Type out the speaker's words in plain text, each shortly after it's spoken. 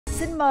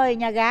xin mời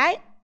nhà gái.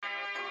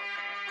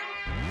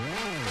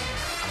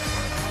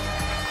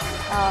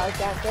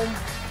 Chào Cưng.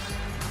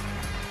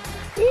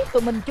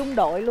 Tụi mình chung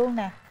đội luôn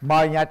nè.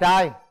 Mời nhà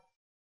trai.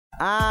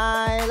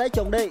 Ai lấy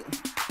chồng đi.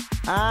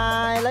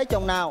 Ai lấy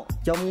chồng nào.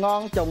 Chồng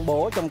ngon, chồng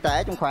bổ, chồng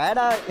trẻ, chồng khỏe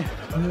đây.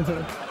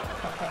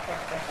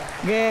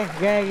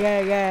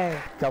 Ghê.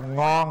 Chồng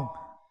ngon,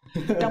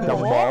 Chồng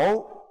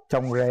bổ,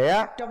 chồng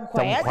rẻ, chồng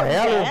khỏe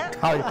luôn.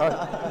 Thôi.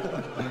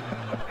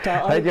 Trời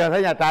ơi. Thấy chưa,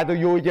 thấy nhà trai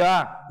tôi vui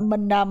chưa?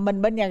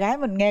 Mình bên nhà gái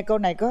mình nghe câu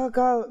này có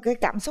cái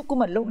cảm xúc của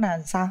mình lúc nào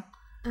sao?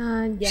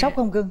 Dạ. Sốc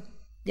không Cưng?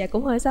 Dạ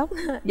cũng hơi sốc.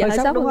 Dạ hơi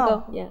sốc đúng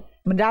không? Dạ.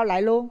 Mình rao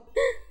lại luôn.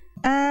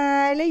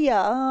 Ai lấy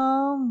vợ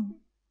không?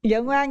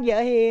 Vợ ngoan vợ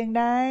hiền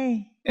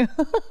đây.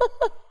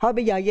 Thôi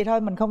bây giờ vậy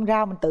thôi, mình không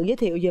rao, mình tự giới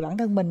thiệu về bản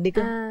thân mình đi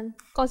Cưng.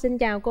 Con xin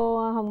chào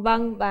cô Hồng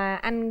Vân và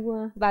anh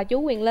và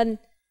chú Quyền Linh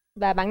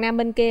và bạn nam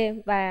bên kia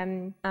và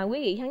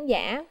quý vị khán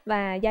giả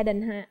và gia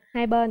đình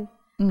hai bên.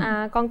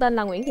 Con tên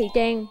là Nguyễn Thị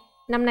Trang,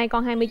 năm nay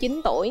con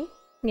 29 tuổi,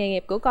 nghề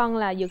nghiệp của con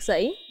là dược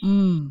sĩ.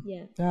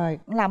 Dạ. Rồi,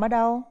 làm ở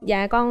đâu?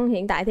 Dạ con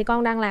hiện tại thì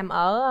con đang làm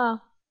ở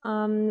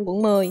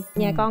quận 10,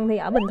 nhà con thì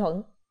ở Bình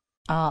Thuận.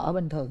 Ở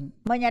Bình Thuận.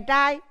 Mời nhà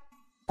trai.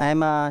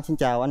 Em xin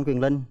chào anh Quyền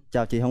Linh,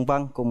 chào chị Hồng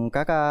Vân cùng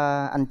các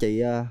anh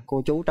chị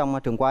cô chú trong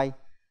trường quay.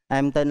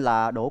 Em tên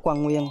là Đỗ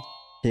Quang Nguyên,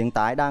 hiện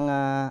tại đang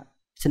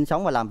sinh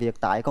sống và làm việc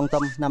tại Con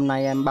Tum, năm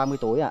nay em 30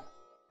 tuổi ạ.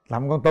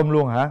 Làm Con Tum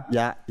luôn hả?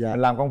 Dạ. Mình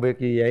làm công việc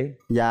gì vậy?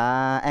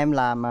 Dạ em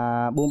làm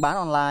buôn bán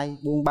online,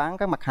 buôn bán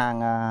các mặt hàng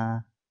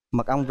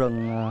mật ong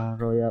rừng,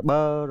 rồi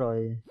bơ,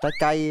 rồi trái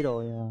cây,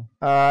 rồi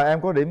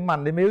em có điểm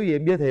mạnh điểm yếu gì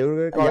em giới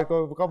thiệu coi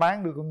có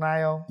bán được hôm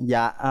nay không?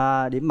 Dạ,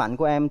 điểm mạnh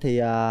của em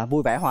thì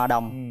vui vẻ hòa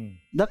đồng,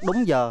 rất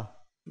đúng giờ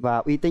và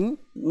uy tín,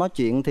 nói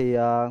chuyện thì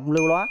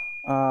lưu loát.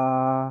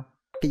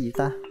 Cái gì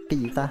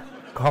ta?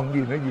 Con gì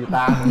nữa gì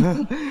ta?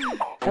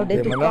 Đâu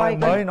để tôi coi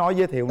mới nói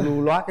giới thiệu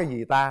lưu loát cái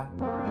gì ta?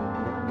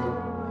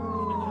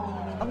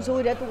 Ông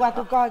xui để tôi qua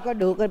tôi coi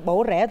được rồi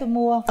bổ rẻ tôi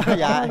mua.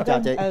 Dạ chào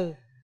chị.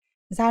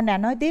 Sao nè,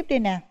 nói tiếp đi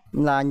nè.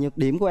 Là nhược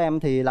điểm của em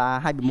thì là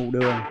hay bị mù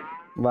đường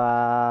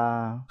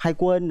và hay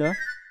quên nữa.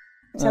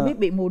 Sao biết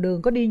bị mù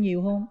đường, có đi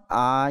nhiều không?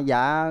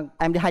 Dạ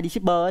em hay đi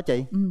shipper á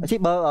chị.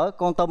 Shipper ở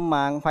Con Tum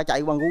mà phải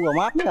chạy bằng Google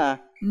Maps nữa à.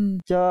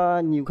 Cho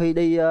nhiều khi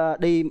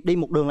đi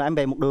một đường là em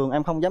về một đường,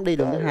 em không dám đi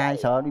đường thứ hai,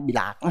 sợ đi bị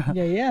lạc.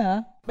 Vậy á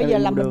hả? Bây giờ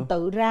là mình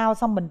tự rao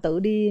xong mình tự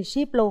đi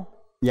ship luôn.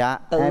 Dạ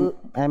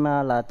em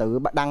là tự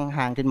đăng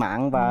hàng trên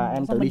mạng và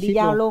em tự đi ship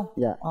giao luôn.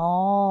 Dạ.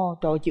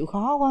 Trời chịu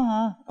khó quá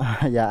ha.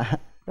 Dạ.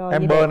 Rồi,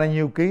 em bơ này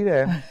nhiêu ký rồi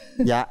em?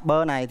 Dạ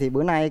bơ này thì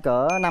bữa nay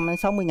cỡ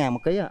 50-60 ngàn một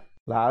ký ạ.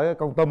 Là ở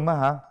Con Tum á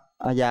hả?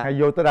 Dạ.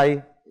 Hay vô tới đây?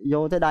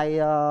 Vô tới đây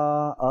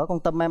ở Con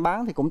Tum em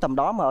bán thì cũng tầm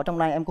đó, mà ở trong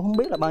đây em cũng không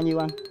biết là bao nhiêu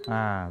anh.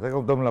 Tới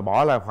Con Tum là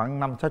bỏ là khoảng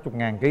 50-60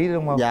 ngàn ký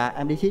đúng không? Dạ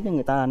em đi ship cho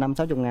người ta là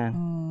 50-60 ngàn.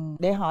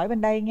 Để hỏi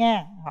bên đây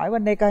nha, hỏi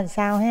bên đây coi làm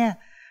sao ha.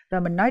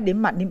 Rồi mình nói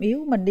điểm mạnh điểm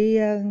yếu mình đi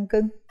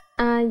Cưng.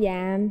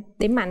 Dạ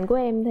điểm mạnh của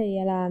em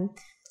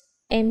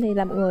thì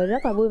là một người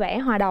rất là vui vẻ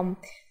hòa đồng,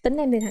 tính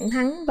em thì thẳng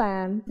thắn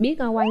và biết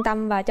quan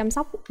tâm và chăm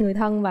sóc người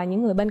thân và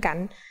những người bên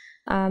cạnh,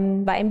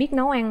 và em biết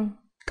nấu ăn.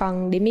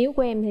 Còn điểm yếu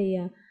của em thì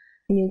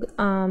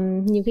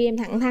nhiều khi em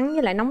thẳng thắn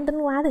với lại nóng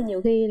tính quá thì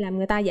nhiều khi làm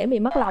người ta dễ bị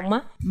mất lòng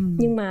á.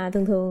 Nhưng mà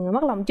thường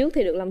mất lòng trước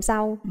thì được lòng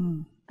sau.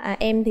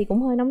 Em thì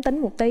cũng hơi nóng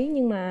tính một tí,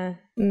 nhưng mà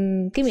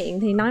cái miệng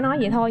thì nói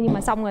vậy thôi, nhưng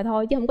mà xong rồi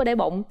thôi chứ không có để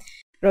bụng.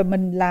 Rồi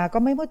mình là có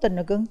mấy mối tình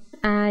rồi Cưng?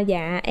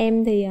 Dạ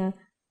em thì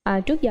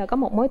trước giờ có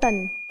một mối tình,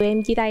 tụi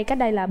em chia tay cách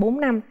đây là 4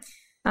 năm.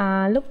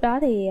 Lúc đó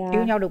thì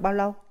yêu nhau được bao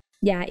lâu?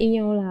 Dạ yêu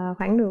nhau là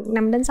khoảng được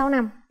 5 đến 6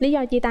 năm. Lý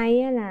do chia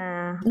tay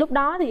là lúc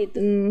đó thì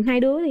hai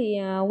đứa thì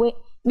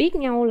biết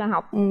nhau là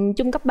học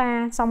chung cấp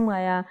 3, xong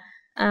rồi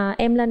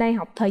em lên đây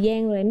học thời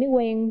gian rồi em mới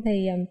quen.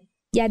 Thì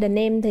gia đình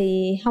em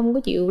thì không có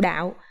chịu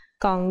đạo,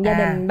 còn gia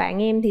đình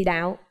bạn em thì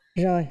đạo.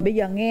 Rồi bây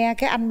giờ nghe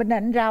cái anh bên đây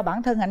anh rao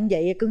bản thân anh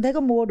vậy, Cưng thấy có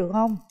mua được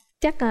không?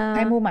 Chắc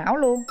hay mua mão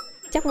luôn?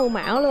 Chắc mua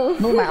mão luôn.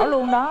 Mua mão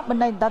luôn đó, bên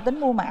đây người ta tính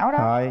mua mão đó.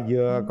 Rồi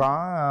vừa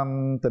có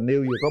tình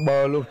yêu vừa có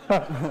bơ luôn.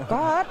 Có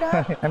hết đó.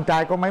 Em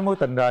trai có mấy mối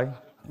tình rồi?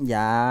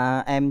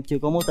 Dạ em chưa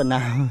có mối tình nào.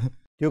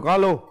 Chưa có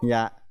luôn?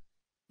 Dạ.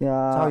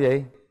 Sao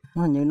vậy?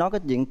 Như nói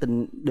cái chuyện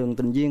đường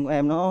tình duyên của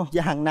em nó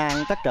gian nan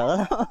trắc trở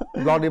lắm.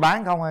 Lo đi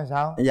bán không hay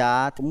sao?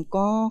 Dạ cũng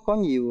có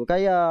nhiều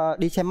cái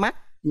đi xem mắt,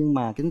 nhưng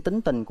mà cái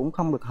tính tình cũng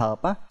không được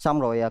hợp á. Xong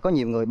rồi có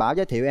nhiều người bảo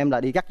giới thiệu em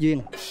là đi cắt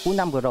duyên. Cuối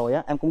năm vừa rồi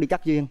á em cũng đi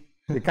cắt duyên.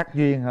 Đi cắt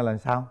duyên hay là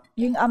sao?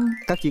 Duyên âm.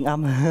 Cắt duyên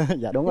âm.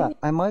 Dạ đúng rồi.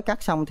 Em mới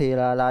cắt xong thì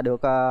là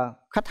được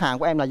khách hàng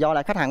của em là do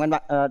là khách hàng của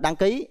em đăng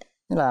ký.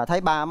 Thế là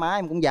thấy ba má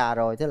em cũng già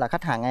rồi, thế là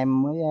khách hàng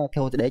em mới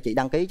kêu để chị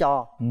đăng ký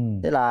cho.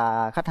 Thế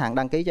là khách hàng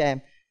đăng ký cho em.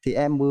 Thì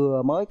em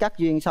vừa mới cắt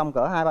duyên xong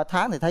cỡ 2-3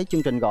 tháng thì thấy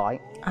chương trình gọi.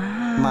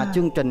 Mà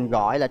chương trình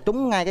gọi là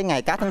trúng ngay cái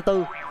ngày cá tháng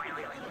 4.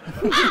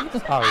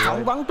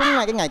 Phỏng vấn trúng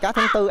ngay cái ngày cá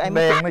tháng 4 em.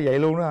 Đen nó vậy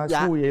luôn đó hả?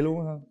 Dạ. Xui vậy luôn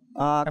hả?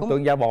 Em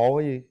tưởng giả bộ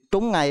cái gì.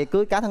 Trúng ngày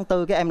cưới cá tháng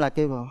 4 cái em là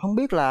kêu không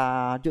biết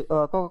là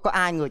có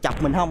ai người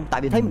chọc mình không,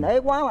 tại vì thấy mình ế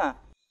quá mà.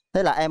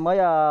 Thế là em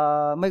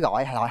mới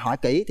gọi hỏi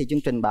kỹ thì chương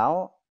trình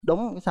bảo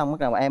Đúng, xong bắt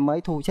đầu em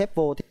mới thu xếp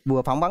vô thì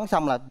vừa phỏng vấn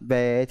xong là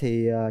về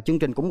thì chương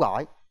trình cũng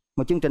gọi,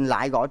 mà chương trình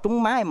lại gọi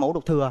trúng má em mẫu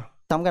đột thừa,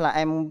 xong cái là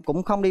em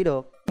cũng không đi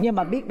được. Nhưng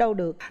mà biết đâu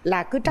được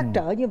là cứ trắc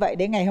trở như vậy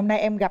để ngày hôm nay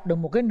em gặp được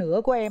một cái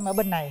nửa của em ở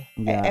bên này.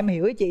 Em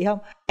hiểu ý chị không?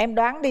 Em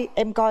đoán đi,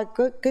 em coi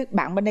cái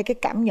bạn bên đây, cái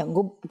cảm nhận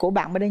của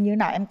bạn bên đây như thế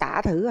nào, em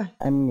tả thử rồi.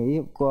 Em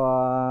nghĩ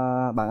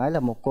bạn ấy là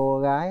một cô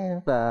gái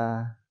rất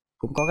là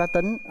cũng có cá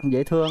tính,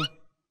 dễ thương.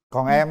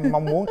 Còn em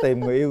mong muốn tìm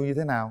người yêu như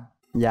thế nào?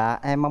 Dạ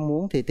em mong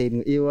muốn thì tìm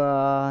người yêu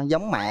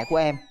giống mẹ của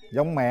em.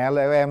 Giống mẹ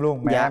là em luôn.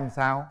 Mẹ em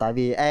sao? Tại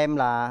vì em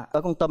là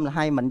ở Con Tum là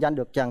hay mệnh danh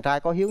được chàng trai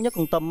có hiếu nhất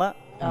Con Tum á.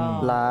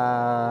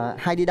 Là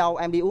hay đi đâu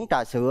em đi uống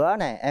trà sữa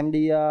nè, em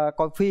đi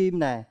coi phim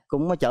nè,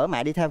 cũng chở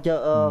mẹ đi theo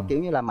chơi. Kiểu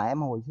như là mẹ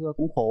em hồi xưa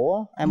cũng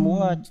khổ, em muốn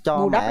cho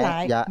bù đắp mẹ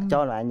lại.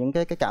 cho lại những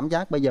cái cảm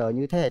giác bây giờ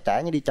như thế hệ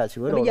trẻ như đi trà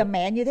sữa rồi. Bây giờ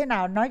mẹ như thế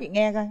nào nói chị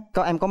nghe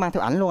coi. Em có mang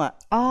theo ảnh luôn ạ.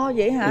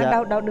 Vậy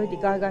hả? Đâu đưa chị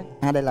coi coi.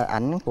 Đây là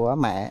ảnh của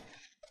mẹ.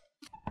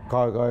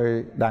 Coi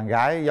đàn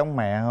gái giống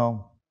mẹ không?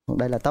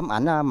 Đây là tấm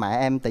ảnh mẹ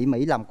em tỉ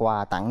mỉ làm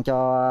quà tặng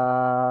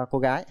cho cô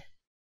gái.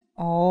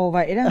 Ồ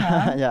vậy đó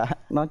hả? Dạ,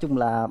 nói chung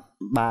là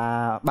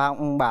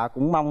ông bà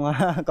cũng mong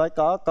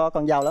có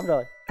con dâu lắm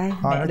rồi. Đây,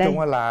 thôi nói chung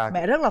là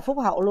mẹ rất là phúc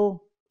hậu luôn.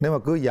 Nếu mà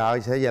cưới vợ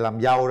sẽ về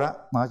làm dâu đó.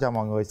 Nói cho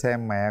mọi người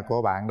xem mẹ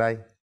của bạn đây.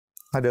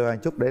 Thôi đưa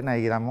chút để này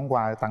làm món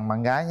quà tặng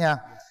bạn gái nha.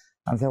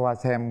 Anh sẽ qua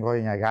xem coi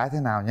nhà gái thế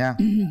nào nha.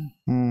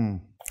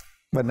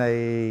 Bên này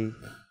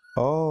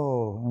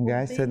em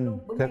gái xinh,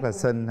 rất là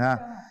xinh ha.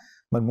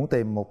 Mình muốn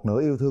tìm một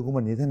nửa yêu thương của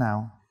mình như thế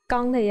nào?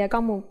 Con thì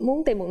con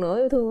muốn tìm một nửa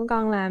yêu thương của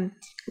con là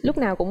lúc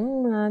nào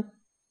cũng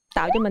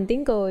tạo cho mình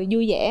tiếng cười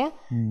vui vẻ,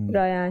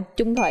 rồi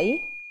chung thủy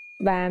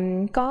và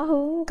có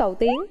hướng cầu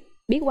tiến,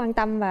 biết quan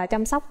tâm và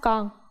chăm sóc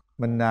con.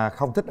 Mình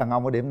không thích đàn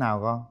ông ở điểm nào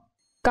con?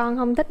 Con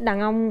không thích đàn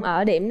ông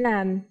ở điểm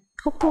là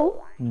hút thuốc,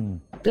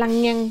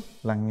 lăng nhăng.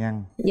 Lăng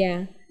nhăng.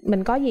 Dạ,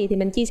 mình có gì thì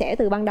mình chia sẻ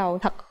từ ban đầu.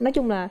 Thật, nói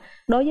chung là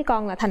đối với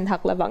con là thành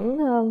thật là vẫn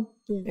hơn.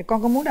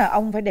 Con có muốn đàn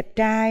ông phải đẹp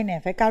trai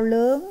nè, phải cao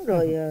lớn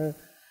rồi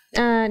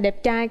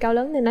đẹp trai cao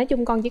lớn thì nói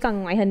chung con chỉ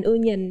cần ngoại hình ưa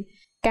nhìn.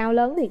 Cao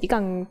lớn thì chỉ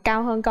cần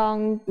cao hơn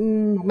con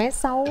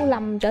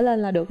 1m65 trở lên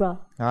là được rồi.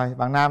 Rồi,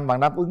 bạn nam, bạn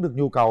đáp ứng được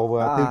nhu cầu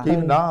và tiêu chí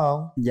bên đó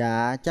không?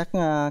 Dạ, chắc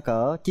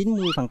cỡ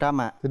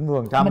 90% ạ.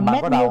 90%. Bạn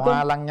có đầu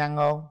hoa lăng nhăng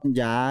không?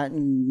 Dạ,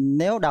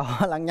 nếu đầu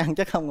hoa lăng nhăng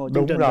chắc không ngồi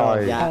chương trình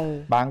rồi. Dạ.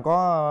 Bạn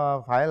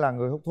có phải là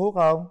người hút thuốc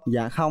không?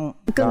 Dạ không.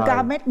 Cưng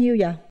cao mét nhiêu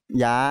vậy?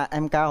 Dạ,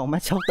 em cao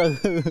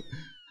 1m64.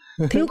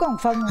 Thiếu còn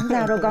phân không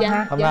sao đâu con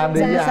ha. Hôm nay em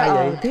đi với ai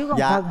vậy? Thiếu còn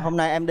phân. Hôm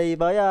nay em đi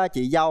với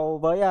chị dâu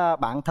với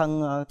bạn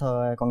thân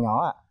thời còn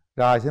nhỏ ạ.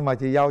 Rồi, xin mời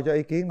chị dâu cho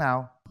ý kiến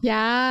nào.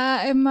 Dạ,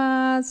 em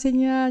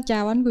xin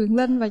chào anh Quyền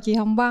Linh và chị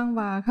Hồng Vân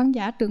và khán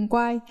giả trường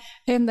quay.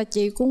 Em là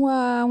chị của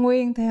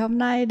Nguyên. Thì hôm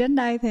nay đến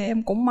đây thì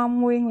em cũng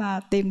mong Nguyên là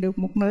tìm được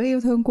một nửa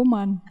yêu thương của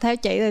mình. Theo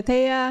chị thì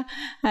thấy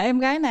em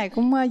gái này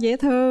cũng dễ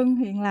thương,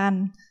 hiền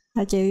lành.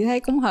 Chị thấy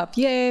cũng hợp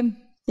với em.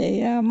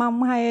 Chị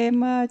mong hai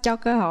em cho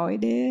cơ hội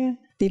để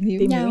tìm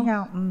hiểu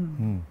nhau.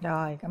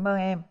 Rồi, cảm ơn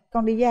em.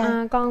 Con đi với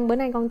ai? Con bữa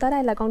nay con tới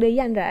đây là con đi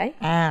với anh rể.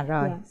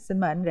 Rồi, xin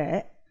mời anh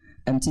rể.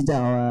 Em xin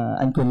chào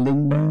anh Quyền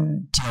Linh,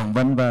 chị Hồng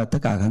Vân và tất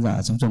cả khán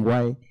giả trong trường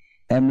quay.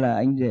 Em là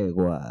anh rể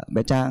của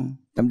bé Trang.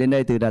 Em đến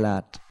đây từ Đà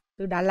Lạt.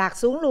 Từ Đà Lạt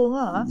xuống luôn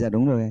hả? Dạ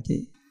đúng rồi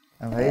chị.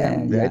 Em thấy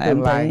em rể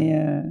tương lai. Thấy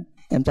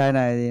em trai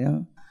này thì nó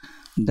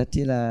rất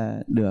chi là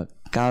được,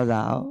 cao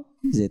giáo,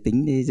 dễ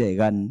tính đi, dễ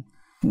gần,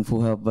 phù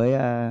hợp với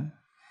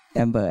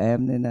em vợ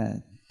em, nên là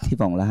hy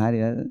vọng là hai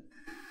đứa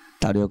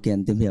tạo điều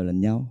kiện tìm hiểu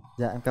lẫn nhau.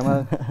 Dạ em cảm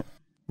ơn.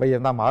 Bây giờ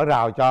chúng ta mở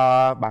rào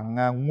cho bạn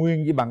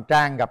Nguyên với bạn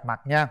Trang gặp mặt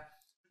nha.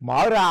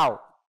 Mở rào.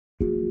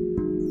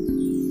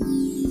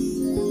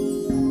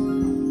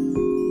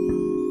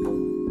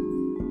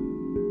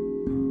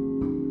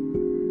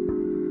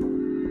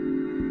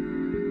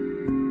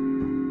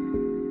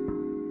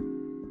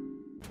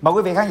 Mời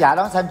quý vị khán giả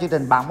đón xem chương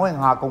trình Bạn Muốn Hẹn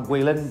Hò cùng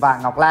Quyền Linh và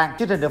Ngọc Lan.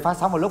 Chương trình được phát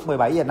sóng vào lúc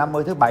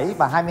 17h50 thứ Bảy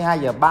và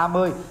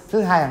 22h30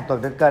 thứ Hai hàng tuần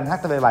trên kênh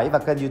HTV7 và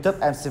kênh YouTube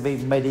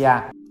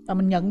MCVMEDIA.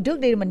 Mình nhận trước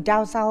đi rồi mình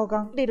trao sau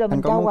con. Đi rồi mình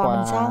Anh trao quà có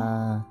mình sau.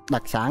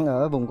 đặc sản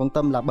ở vùng Con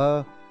Tum là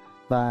bơ.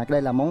 Và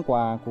đây là món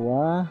quà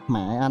của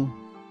mẹ anh,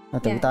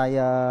 tự tay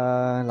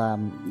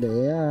làm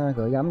để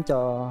gửi gắm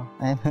cho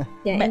em.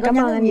 Dạ, mẹ em có cảm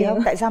nhắn ơn anh gì nhiều.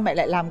 không? Tại sao mẹ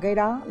lại làm cây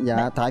đó?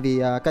 Dạ, tại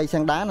vì cây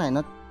sen đá này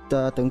nó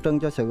tượng trưng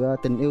cho sự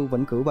tình yêu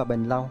vĩnh cửu và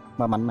bền lâu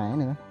và mạnh mẽ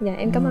nữa. Dạ,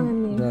 em cảm ơn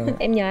anh nhiều. Rồi.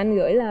 Em nhờ anh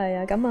gửi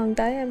lời cảm ơn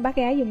tới bác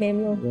gái giùm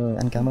em luôn. Rồi,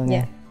 anh cảm ơn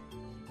em.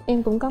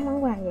 Em cũng có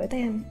món quà gửi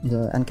tới anh.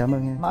 Rồi, anh cảm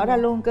ơn em. Mở ra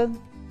luôn cưng.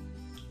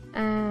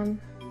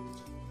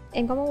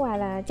 Em có món quà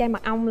là chai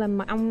mật ong, là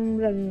mật ong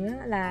rừng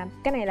á, là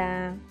cái này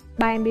là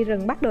ba em đi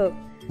rừng bắt được.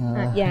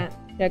 Dạ.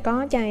 Rồi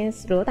có chai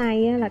rửa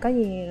tay á, là có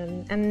gì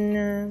anh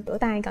rửa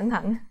tay cẩn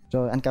thận.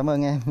 Rồi, anh cảm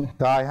ơn em.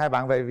 Rồi, hai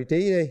bạn về vị trí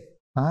đi.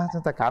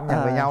 Chúng ta cảm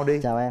nhận về nhau đi.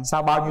 Chào em.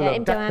 Sau bao nhiêu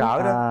lần trắc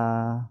trở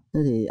đó. Thế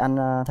thì anh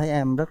thấy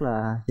em rất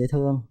là dễ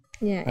thương.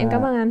 Dạ, em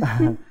cảm ơn anh.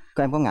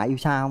 Em có ngại yêu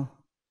xa không?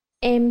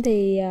 Em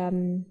thì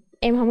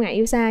em không ngại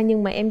yêu xa,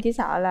 nhưng mà em chỉ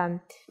sợ là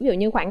ví dụ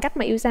như khoảng cách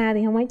mà yêu xa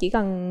thì không phải chỉ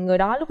cần người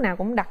đó lúc nào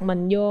cũng đặt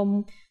mình vô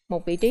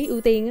một vị trí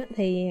ưu tiên á,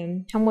 thì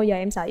không bao giờ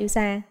em sợ yêu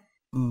xa.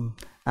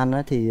 Anh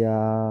á thì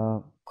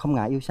không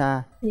ngại yêu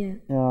xa.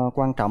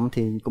 Quan trọng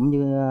thì cũng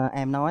như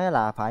em nói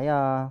là phải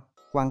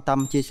quan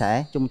tâm, chia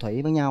sẻ, chung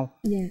thủy với nhau.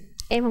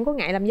 Em không có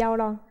ngại làm dâu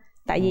đâu.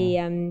 Tại vì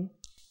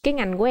cái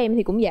ngành của em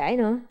thì cũng dễ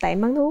nữa. Tại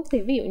em bán thuốc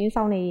thì ví dụ như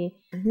sau này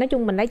nói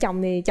chung mình lấy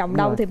chồng thì chồng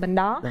đâu thì mình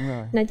đó.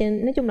 Nói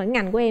chung là cái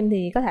ngành của em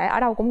thì có thể ở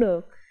đâu cũng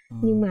được.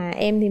 Nhưng mà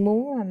em thì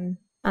muốn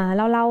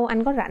lâu lâu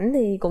anh có rảnh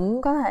thì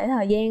cũng có thể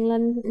thời gian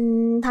lên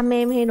thăm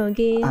em hay rồi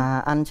kia.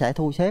 Anh sẽ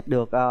thu xếp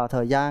được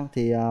thời gian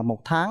thì 1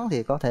 tháng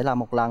thì có thể là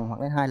 1 lần hoặc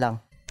đến 2 lần.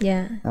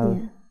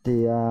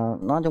 Thì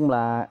nói chung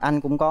là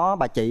anh cũng có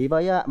bà chị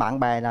với bạn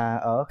bè là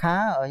ở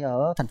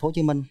thành phố Hồ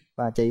Chí Minh,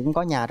 và chị cũng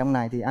có nhà trong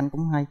này thì anh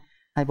cũng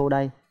hay vô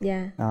đây.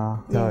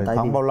 Rồi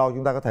khoảng bao lâu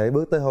chúng ta có thể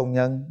bước tới hôn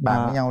nhân,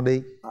 bàn với nhau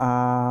đi?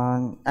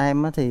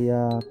 Em thì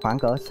khoảng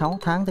cỡ 6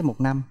 tháng tới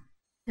 1 năm.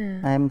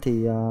 Em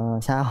thì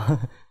sao?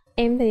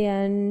 Em thì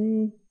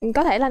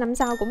có thể là năm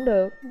sau cũng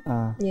được.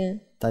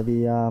 Tại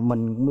vì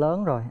mình cũng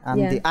lớn rồi.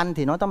 Anh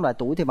thì nói tóm lại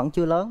tuổi thì vẫn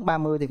chưa lớn,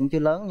 30 thì cũng chưa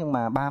lớn, nhưng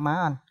mà ba má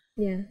anh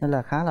nên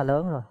là khá là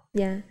lớn rồi.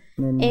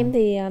 Nên... Em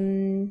thì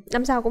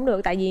năm sau cũng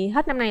được, tại vì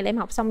hết năm nay là em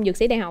học xong dược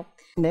sĩ đại học.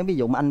 Nếu ví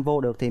dụ mà anh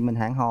vô được thì mình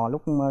hẹn hò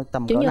lúc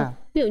tầm Chủ cỡ nhật. nào?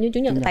 Ví dụ như Chủ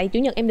nhật, tại Chủ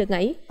nhật em được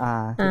nghỉ.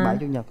 Thứ Bảy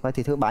Chủ nhật. Vậy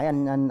thì thứ Bảy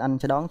anh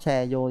sẽ đón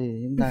xe vô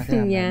thì chúng ta sẽ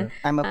làm.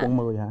 Em ở quận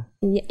 10 hả?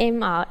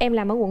 Em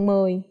làm ở quận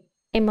 10.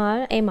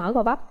 Em ở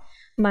Gò Vấp.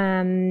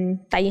 Mà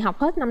tại vì học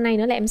hết năm nay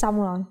nữa là em xong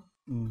rồi.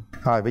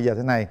 Rồi bây giờ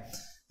thế này,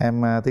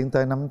 em tiến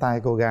tới nắm tay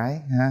cô gái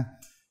ha.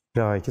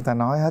 Rồi chúng ta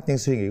nói hết những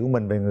suy nghĩ của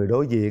mình về người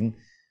đối diện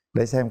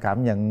để xem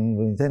cảm nhận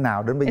thế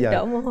nào đến bây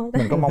giờ.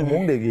 Mình có mong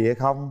muốn điều gì hay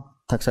không?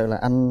 Thật sự là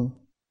anh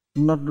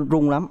nó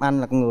run lắm.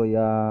 Anh là con người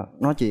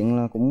nói chuyện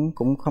là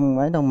cũng không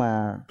ấy đâu,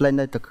 mà lên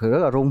đây thực sự rất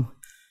là run.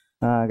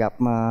 Gặp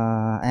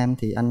em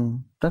thì anh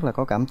rất là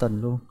có cảm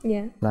tình luôn.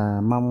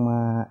 Là mong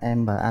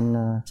em và anh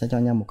sẽ cho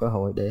nhau một cơ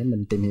hội để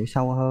mình tìm hiểu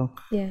sâu hơn,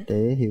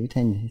 để hiểu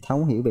thêm,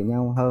 thấu hiểu về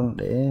nhau hơn,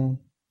 để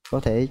có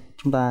thể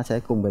chúng ta sẽ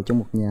cùng về chung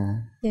một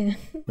nhà.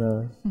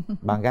 Rồi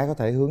bạn gái có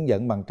thể hướng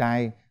dẫn bạn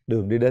trai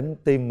đường đi đến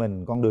tim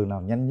mình, con đường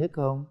nào nhanh nhất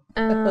không?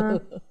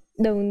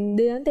 Đường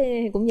đi đến tim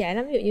thì cũng dễ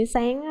lắm. Ví dụ như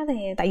sáng thì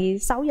tại vì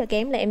 6 giờ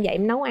kém là em dậy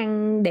em nấu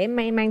ăn để em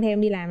mang theo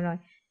em đi làm rồi.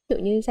 Ví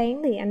dụ như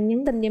sáng thì anh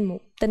nhắn tin cho em một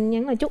tin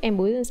nhắn là chúc em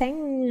buổi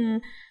sáng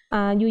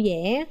vui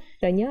vẻ,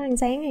 rồi nhớ ăn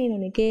sáng hay rồi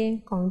này kia.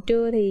 Còn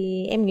trưa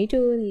thì em nghỉ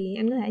trưa thì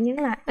anh có thể nhắn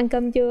là ăn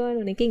cơm chưa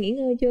rồi này kia, nghỉ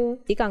ngơi chưa.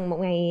 Chỉ cần một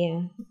ngày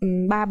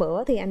 3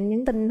 bữa thì anh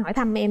nhắn tin hỏi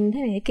thăm em thế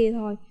này thế kia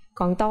thôi.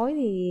 Còn tối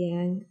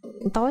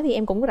thì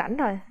em cũng có rảnh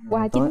rồi.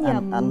 Qua 9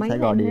 giờ mấy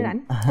em mới rảnh.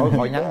 Tối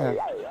gọi nhắn rồi.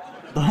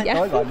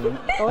 Tối gọi điện.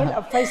 Tối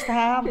là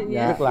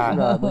FaceTime. Tức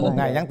là một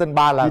ngày nhắn tin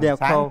 3 lần,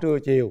 sáng, trưa,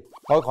 chiều.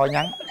 Tối khỏi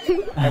nhắn.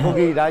 Em có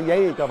ghi ra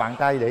giấy cho bạn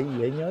trai để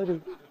dễ nhớ đi.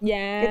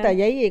 Cái tờ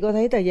giấy gì, cô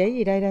thấy tờ giấy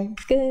gì đây?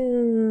 Cái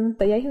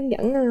tờ giấy hướng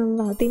dẫn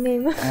vào tim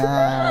em á.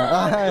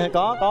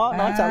 Có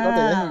sao có tờ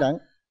giấy hướng dẫn.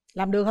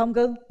 Làm được không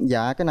cưng?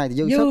 Dạ cái này thì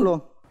dư sức luôn.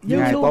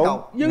 Ngày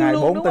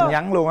 4 tin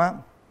nhắn luôn á.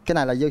 Cái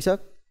này là dư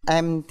sức.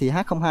 Em thì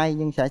hát không hay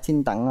nhưng sẽ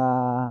xin tặng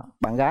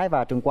bạn gái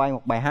và trường quay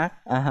một bài hát.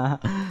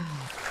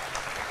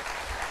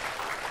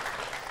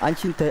 Anh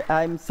xin thề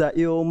em sẽ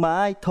yêu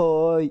mãi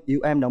thôi, yêu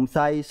em nồng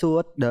say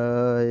suốt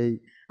đời.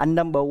 Anh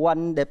number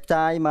one, đẹp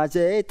trai mà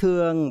dễ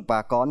thương,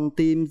 và con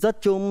tim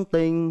rất trung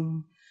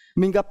tình.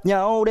 Mình gặp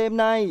nhau đêm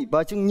nay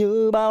và chừng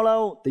như bao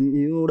lâu, tình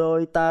yêu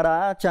đôi ta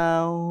đã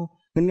trao.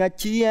 Ngần ngại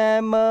chi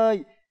em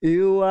ơi,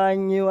 yêu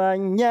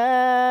anh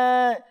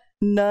nhé.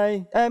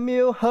 Này em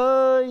yêu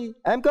hơi,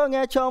 em có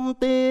nghe trong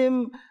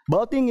tim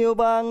bao tiếng yêu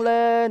vang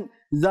lên,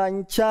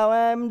 dành chào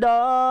em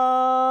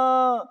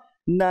đó.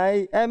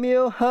 Này em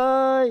yêu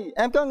hơi,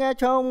 em có nghe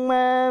trong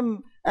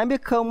em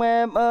biết không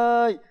em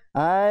ơi,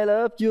 I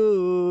love you,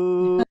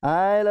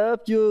 I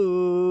love you.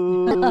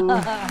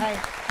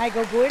 Hai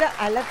câu cuối đó,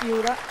 I love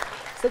you đó,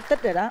 xúc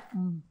tích rồi đó.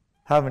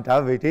 Thôi mình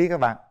trở về vị trí các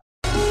bạn.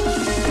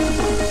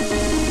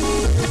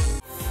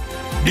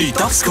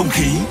 Detox không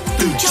khí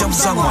từ trong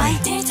ra ngoài.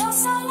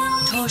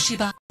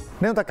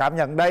 Nếu ta cảm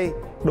nhận đây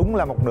đúng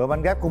là một nửa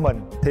bánh ghép của mình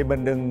thì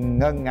mình đừng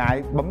ngần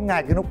ngại bấm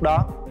ngay cái nút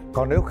đó.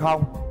 Còn nếu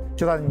không,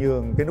 chúng ta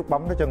nhường cái nút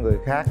bấm đó cho người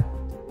khác.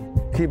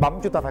 Khi bấm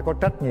chúng ta phải có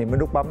trách nhiệm với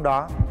nút bấm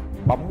đó.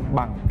 Bấm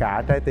bằng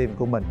cả trái tim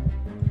của mình.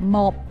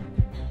 1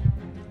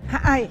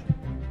 2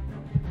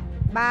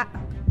 3.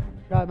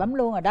 Rồi bấm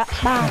luôn rồi đó.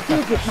 3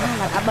 chưa kịp 3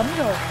 là đã bấm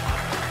rồi.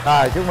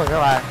 Rồi chúc mừng các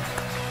bạn.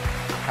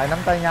 Hãy nắm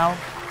tay nhau.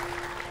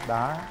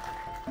 Đó.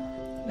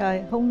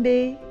 Rồi hôn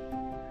đi.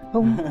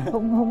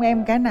 Hôn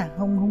em cái nè,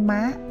 hôn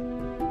má.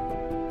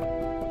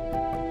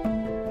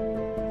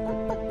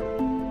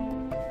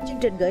 Chương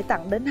trình gửi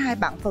tặng đến 2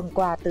 bạn phần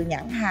quà từ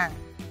nhãn hàng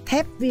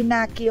thép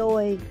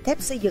Vinakioi,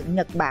 thép xây dựng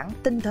Nhật Bản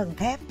tinh thần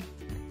thép.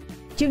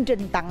 Chương trình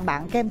tặng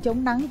bạn kem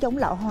chống nắng chống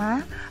lão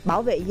hóa,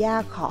 bảo vệ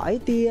da khỏi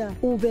tia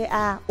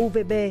UVA,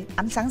 UVB,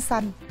 ánh sáng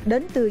xanh,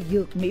 đến từ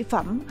dược mỹ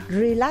phẩm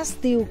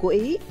SIêU của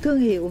Ý, thương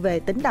hiệu về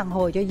tính đàn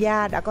hồi cho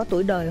da đã có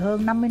tuổi đời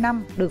hơn 50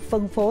 năm, được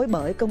phân phối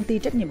bởi công ty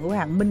trách nhiệm hữu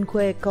hạn MCV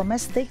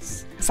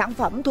Cosmetics. Sản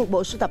phẩm thuộc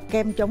bộ sưu tập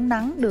kem chống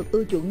nắng được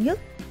ưa chuộng nhất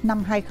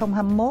năm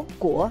 2021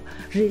 của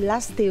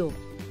SIêU.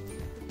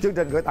 Chương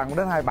trình gửi tặng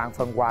đến hai bạn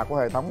phần quà của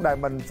hệ thống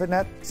Diamond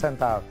Fitness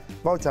Center,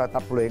 voucher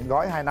tập luyện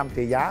gói 2 năm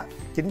trị giá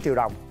 9 triệu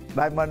đồng.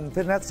 Diamond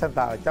Fitness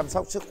Center chăm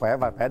sóc sức khỏe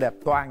và vẻ đẹp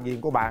toàn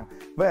diện của bạn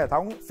với hệ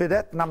thống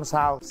Fitness 5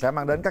 sao sẽ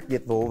mang đến các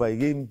dịch vụ về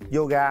gym,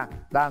 yoga,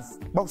 dance,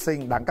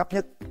 boxing đẳng cấp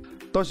nhất.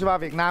 Toshiba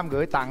Việt Nam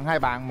gửi tặng hai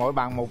bạn mỗi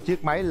bạn một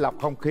chiếc máy lọc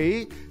không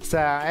khí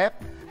CAF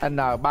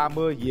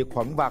N30 diệt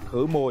khuẩn và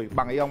khử mùi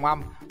bằng ion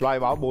âm, loại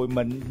bỏ bụi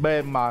mịn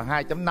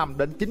PM2.5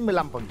 đến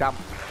 95%.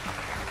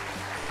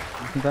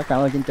 Rất cảm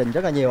ơn chương trình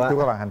rất là nhiều ạ. Chúc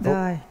các bạn hạnh phúc.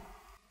 Rồi.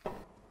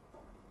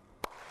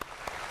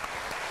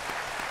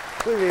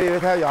 Quý vị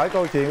theo dõi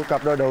câu chuyện của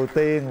cặp đôi đầu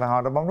tiên và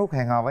họ đã bấm nút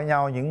hẹn hò với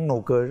nhau, những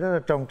nụ cười rất là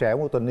trong trẻo,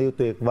 một tình yêu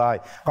tuyệt vời.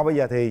 Còn bây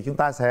giờ thì chúng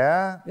ta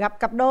sẽ gặp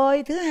cặp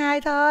đôi thứ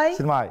hai thôi.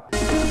 xin mời.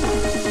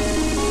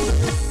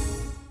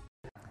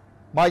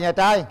 Mời nhà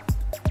trai.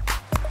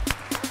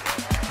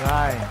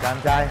 Rồi, chào anh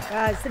trai.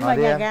 Rồi, xin Mời mời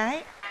đi nhà em.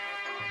 gái.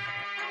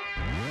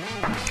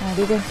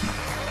 Đi đi.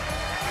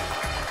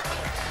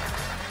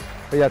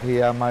 Bây giờ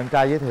thì mời anh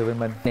trai giới thiệu về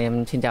mình.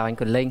 Em xin chào anh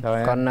Quyền Linh. Chào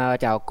em. Con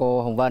chào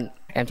cô Hồng Vân.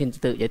 Em xin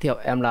tự giới thiệu,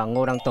 em là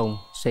Ngô Đăng Tùng,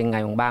 sinh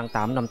ngày 3 tháng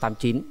 8 năm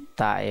 89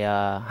 tại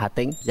Hà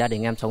Tĩnh. Gia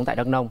đình em sống tại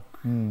Đắk Nông.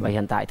 Và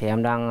hiện tại thì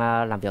em đang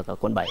làm việc ở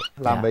quận 7.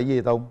 Làm về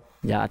gì Tùng?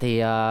 Dạ thì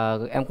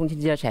em cũng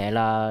xin chia sẻ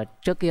là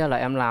trước kia là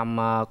em làm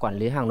quản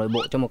lý hàng nội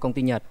bộ cho một công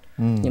ty Nhật.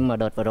 Nhưng mà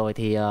đợt vừa rồi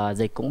thì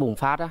dịch cũng bùng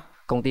phát á.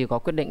 Công ty có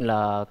quyết định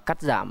là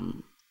cắt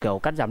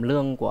giảm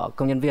lương của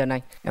công nhân viên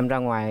anh. Em ra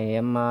ngoài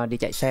em đi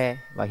chạy xe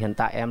và hiện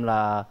tại em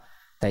là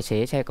tài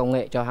xế xe công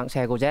nghệ cho hãng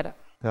xe GoZ á.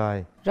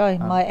 Rồi,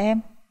 mời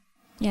em.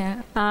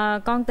 Dạ,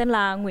 con tên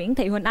là Nguyễn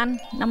Thị Huỳnh Anh,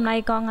 năm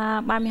nay con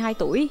 32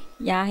 tuổi.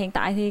 Dạ, hiện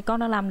tại thì con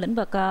đang làm lĩnh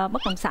vực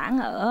bất động sản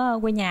ở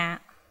quê nhà.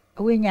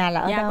 Ở quê nhà là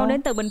ở đâu? Dạ, con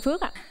đến từ Bình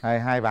Phước ạ.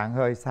 Hai bạn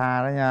hơi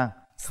xa đó nha.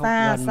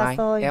 Xa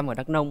xôi. Em ở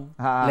Đắk Nông,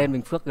 lên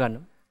Bình Phước gần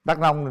lắm. Đắk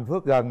Nông, Bình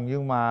Phước gần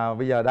nhưng mà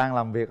bây giờ đang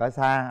làm việc ở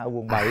xa, ở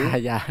quận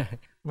 7. Dạ.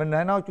 Mình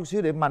hãy nói chút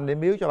xíu điểm mạnh,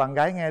 điểm yếu cho bạn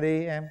gái nghe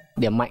đi em.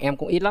 Điểm mạnh em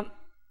cũng ít lắm.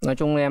 Nói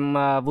chung em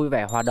vui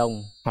vẻ, hòa đồng,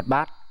 hoạt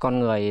bát, con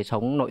người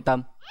sống nội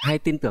tâm, hay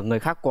tin tưởng người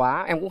khác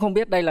quá. Em cũng không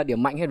biết đây là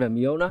điểm mạnh hay điểm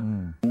yếu nữa.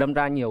 Đâm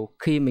ra nhiều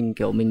khi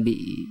mình bị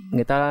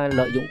người ta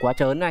lợi dụng quá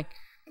trớn anh.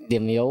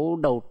 Điểm yếu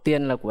đầu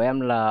tiên là của em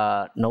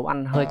là nấu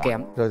ăn hơi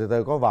kém. Rồi từ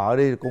từ có vợ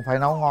đi cũng phải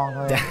nấu ngon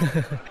thôi.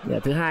 Dạ,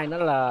 thứ hai nữa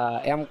là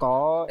em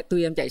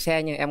tuy em chạy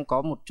xe nhưng em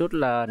có một chút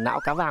là não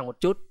cá vàng một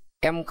chút.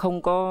 Em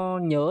không có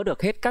nhớ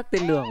được hết các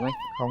tên đường anh.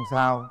 Không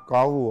sao,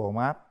 có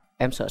Google Maps.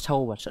 Em sợ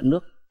sâu và sợ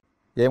nước.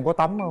 Vậy em có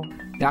tắm không?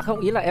 Dạ không,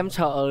 ý là em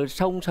sợ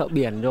sông, sợ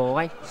biển rồi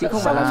anh, chứ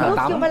không phải là sợ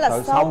tắm.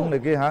 Sợ sông này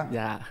kia hả?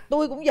 Dạ.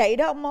 Tôi cũng vậy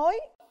đó ông mối.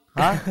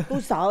 Hả?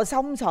 Tôi sợ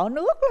sông, sợ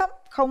nước lắm,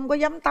 không có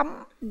dám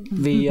tắm.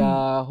 Vì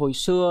hồi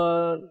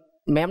xưa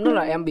mém nữa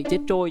là em bị chết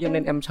trôi cho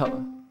nên em sợ.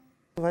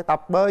 Phải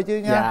tập bơi chứ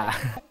nha. Dạ.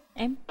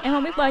 Em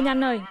không biết bơi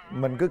nhanh ơi.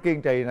 Mình cứ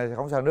kiên trì này thì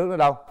không sợ nước nữa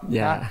đâu.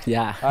 Dạ.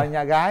 Dạ.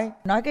 Nhà gái.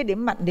 Nói cái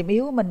điểm mạnh, điểm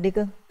yếu của mình đi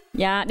cưng.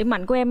 Dạ, điểm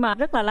mạnh của em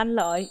rất là lanh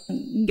lợi,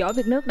 giỏi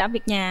việc nước, đảm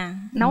việc nhà,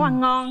 nấu ăn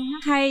ngon, hát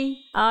hay.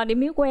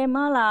 Điểm yếu của em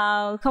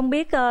là không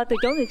biết từ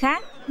chối người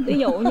khác. Ví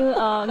dụ như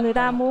người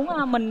ta muốn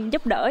mình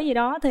giúp đỡ gì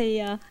đó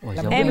thì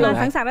em là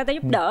sẵn sàng ra tay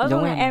giúp đỡ.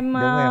 Em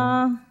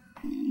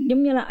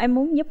giống như là em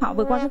muốn giúp họ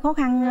vượt qua cái khó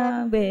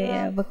khăn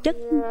về vật chất.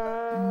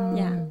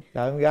 Dạ.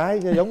 Trời, em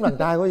gái sao giống đàn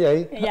trai quá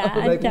vậy? Dạ,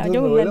 đây cũng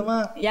thương người lắm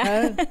á.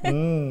 Dạ.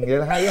 Vậy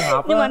là hai đứa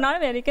hợp. Nhưng mà nói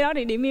về cái đó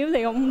thì điểm yếu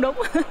thì không đúng.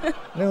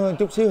 Nếu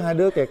chút xíu hai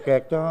đứa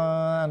kẹt cho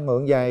anh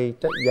mượn vài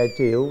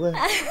triệu quá.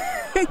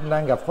 Anh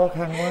đang gặp khó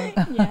khăn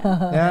quá. Dạ.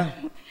 Nha.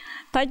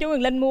 Thôi chú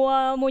Quyền Linh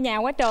mua nhà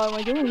quá trời mà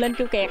chú Quyền Linh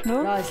kêu kẹt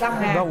nữa. Rồi xong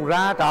hà. Đâu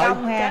ra trời.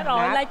 Xong hà. Cả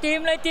rồi,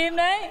 livestream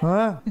đấy.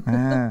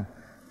 Hả?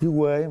 Dưới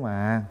quê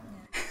mà.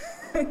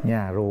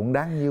 Nhà ruộng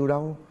đáng nhiêu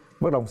đâu.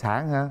 Bất động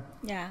sản hả?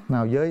 Dạ.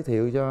 Nào giới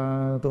thiệu cho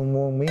tôi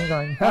mua một miếng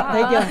coi.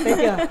 Thấy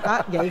chưa?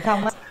 Đó, vậy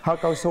không á. Thôi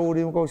cao su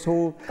đi, cao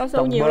su. Cao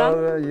su nhiều lắm.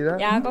 Gì đó.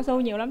 Dạ, cao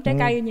su nhiều lắm, trái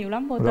cây nhiều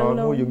lắm, vô tư rồi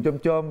luôn. mua dùng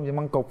chôm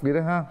măng cục vậy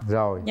đó ha.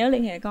 Rồi. Nhớ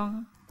liên hệ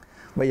con.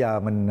 Bây giờ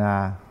mình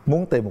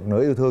muốn tìm một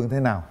nửa yêu thương thế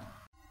nào?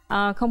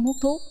 Không hút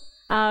thuốc.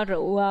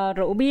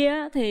 Rượu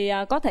bia thì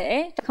có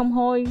thể không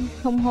hôi,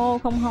 không hô,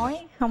 không hói,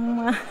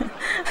 không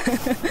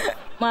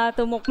mà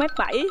từ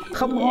 1m7.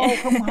 Không hô,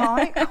 không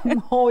hói, không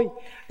hôi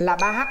là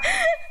 3H.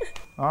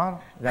 Đó,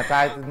 nhà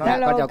trai nói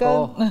con chào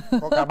cô.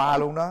 Có cả ba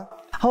luôn đó.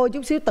 Hôi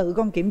chút xíu tự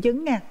con kiểm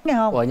chứng nha, nghe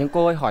không? Ủa nhưng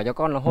cô ơi, hỏi cho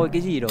con là hôi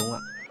cái gì đúng không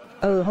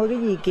ạ? Hôi cái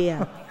gì kìa?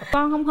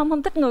 Con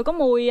không thích người có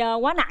mùi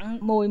quá nặng,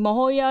 mùi mồ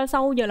hôi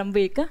sau giờ làm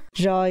việc á.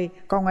 Rồi,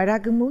 còn ngoài ra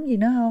cứ muốn gì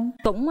nữa không?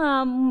 Cũng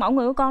mẫu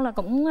người của con là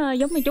cũng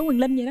giống như chú Quyền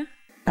Linh vậy đó.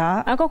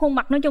 Đó. Có khuôn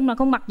mặt, nói chung là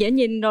khuôn mặt dễ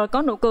nhìn, rồi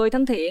có nụ cười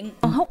thân thiện,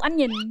 hút ánh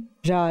nhìn.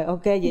 Rồi,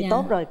 ok, vậy Dạ.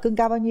 tốt rồi. Cưng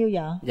cao bao nhiêu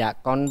vậy? Dạ,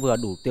 con vừa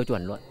đủ tiêu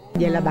chuẩn luôn.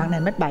 Vậy là bạn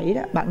này 1m7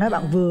 đó. Bạn nói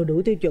bạn vừa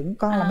đủ tiêu chuẩn.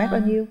 Con là mét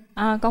bao nhiêu?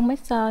 Con mét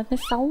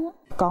 6.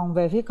 Còn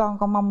về phía con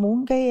mong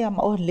muốn cái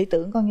mẫu hình lý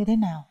tưởng con như thế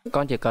nào?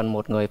 Con chỉ cần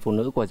một người phụ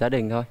nữ của gia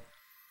đình thôi.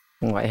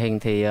 Ngoại hình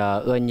thì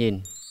ưa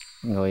nhìn,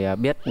 người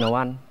biết nấu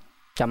ăn,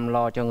 chăm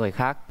lo cho người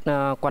khác,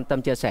 quan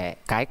tâm chia sẻ.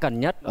 Cái cần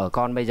nhất ở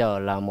con bây giờ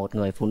là một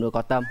người phụ nữ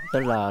có tâm, tức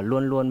là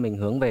luôn luôn mình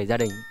hướng về gia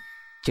đình,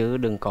 chứ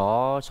đừng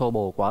có xô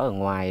bồ quá ở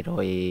ngoài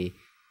rồi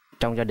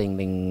trong gia đình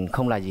mình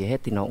không là gì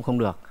hết thì nó cũng không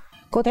được.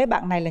 Cô thấy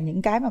bạn này là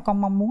những cái mà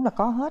con mong muốn là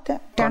có hết á.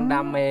 Con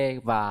đam mê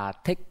và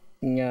thích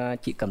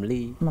chị Cẩm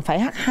Ly. Mà phải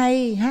hát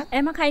hay, hát.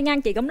 Em hát hay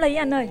ngang chị Cẩm Ly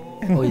anh ơi.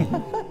 Ôi.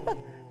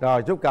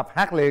 Rồi chúc cặp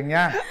hát liền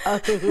nha.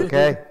 Ok.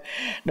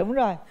 Đúng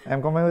rồi.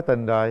 Em có mấy mối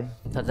tình rồi?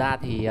 Thật ra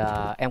thì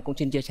em cũng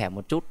xin chia sẻ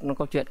một chút. Nó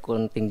có chuyện của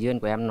tình duyên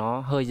của em nó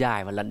hơi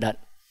dài và lận đận.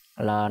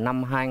 Là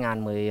năm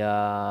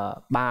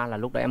 2013 là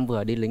lúc đó em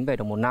vừa đi lính về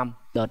được 1 năm.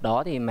 Đợt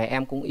đó thì mẹ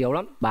em cũng yếu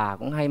lắm, bà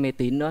cũng hay mê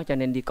tín nữa cho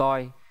nên đi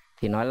coi.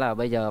 Thì nói là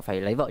bây giờ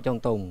phải lấy vợ cho ông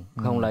Tùng.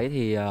 Không lấy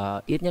thì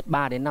ít nhất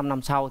 3 đến 5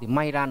 năm sau thì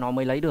may ra nó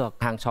mới lấy được.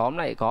 Hàng xóm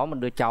lại có một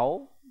đứa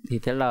cháu thì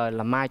thế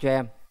là mai cho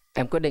em.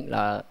 Em quyết định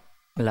là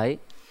lấy.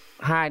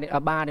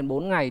 3 đến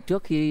 4 ngày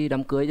trước khi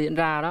đám cưới diễn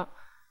ra đó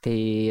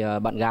thì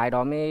bạn gái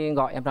đó mới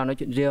gọi em ra nói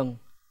chuyện riêng.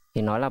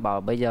 Thì nói là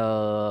bảo bây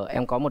giờ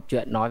em có một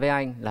chuyện nói với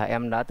anh là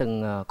em đã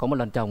từng có một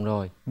lần chồng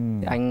rồi.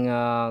 Thì anh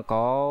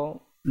có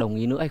đồng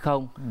ý nữa hay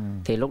không?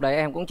 Thì lúc đấy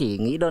em cũng chỉ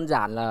nghĩ đơn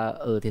giản là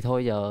thì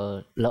thôi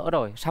giờ lỡ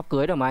rồi, sắp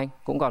cưới rồi mà anh,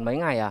 cũng còn mấy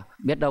ngày à.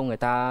 Biết đâu người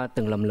ta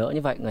từng lầm lỡ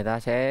như vậy, người ta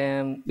sẽ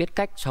biết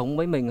cách sống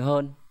với mình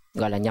hơn.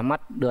 Gọi là nhắm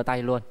mắt đưa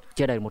tay luôn.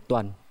 Chưa đầy 1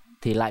 tuần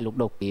thì lại lục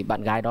đục thì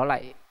bạn gái đó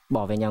lại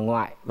bỏ về nhà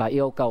ngoại và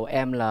yêu cầu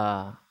em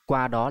là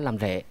qua đó làm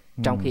rể,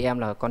 trong khi em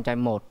là con trai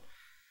 1.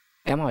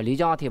 Em hỏi lý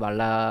do thì bảo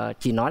là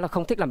chỉ nói là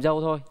không thích làm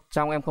dâu thôi.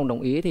 Xong em không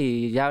đồng ý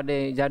thì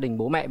gia đình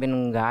bố mẹ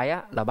bên gái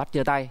á là bắt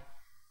chia tay.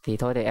 Thì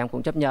thôi thì em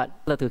cũng chấp nhận.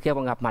 Là từ khi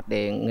bọn gặp mặt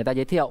để người ta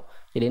giới thiệu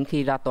thì đến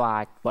khi ra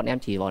tòa bọn em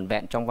chỉ vỏn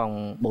vẹn trong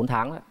vòng 4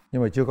 tháng thôi.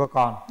 Nhưng mà chưa có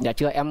con? Dạ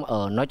chưa, em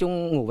nói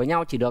chung ngủ với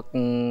nhau chỉ được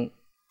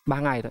 3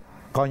 ngày thôi.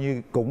 Coi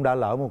như cũng đã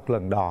lỡ một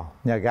lần đò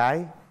nhà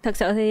gái. Thật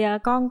sự thì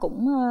con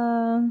cũng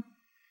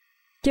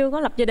chưa có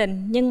lập gia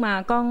đình, nhưng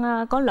mà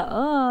con có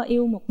lỡ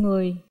yêu một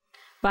người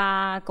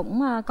và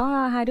cũng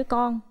có 2 đứa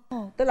con.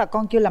 Tức là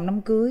con chưa làm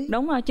đám cưới.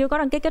 Đúng rồi, chưa có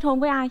đăng ký kết hôn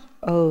với ai.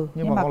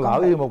 Nhưng mà con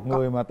lỡ yêu một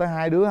người mà tới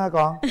 2 đứa hả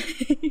con?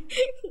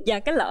 Dạ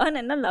cái lỡ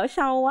này nó lỡ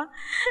sâu quá.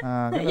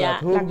 Cái là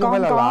thương là chứ con không phải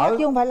là lỡ.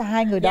 chứ không phải là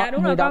 2 người đó. Dạ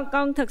đúng rồi,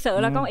 con thực sự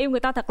là con yêu người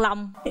ta thật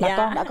lòng. Là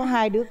con đã có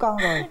 2 đứa con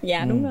rồi.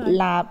 Dạ đúng rồi.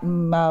 Là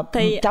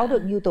thì cháu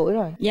được nhiêu tuổi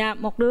rồi? Dạ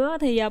một đứa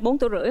thì 4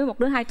 tuổi rưỡi, một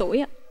đứa 2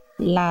 tuổi.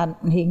 Là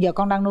hiện giờ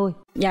con đang nuôi?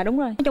 Dạ đúng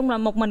rồi. Nói chung là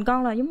một mình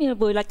con là giống như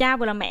vừa là cha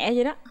vừa là mẹ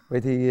vậy đó.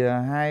 Vậy thì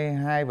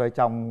hai vợ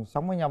chồng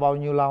sống với nhau bao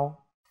nhiêu lâu?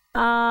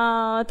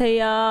 Thì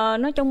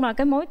nói chung là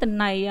cái mối tình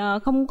này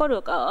không có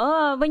được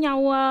ở với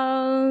nhau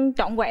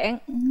trọn vẹn,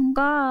 không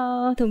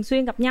có thường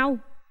xuyên gặp nhau,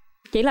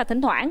 chỉ là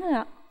thỉnh thoảng thôi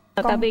ạ.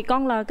 Tại vì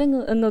con là cái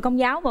người Công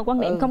giáo và quan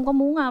niệm không có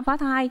muốn phá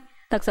thai.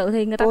 Thật sự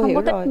thì người ta không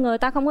có thích, người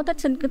ta không có thích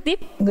sinh tiếp.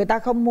 Người ta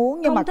không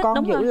muốn nhưng không mà thích,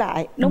 con giữ rồi.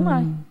 Lại. Đúng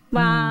rồi.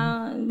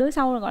 Và đứa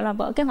sau là gọi là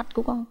vợ kế hoạch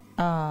của con.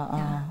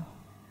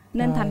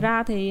 Nên thành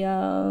ra thì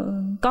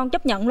con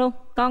chấp nhận luôn.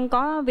 Con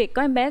có việc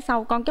có em bé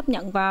sau con chấp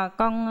nhận và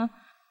con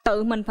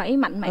tự mình phải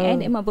mạnh mẽ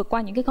để mà vượt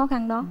qua những cái khó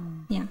khăn đó.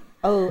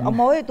 Ông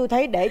mối tôi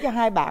thấy để cho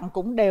hai bạn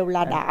cũng đều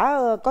là đã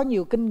có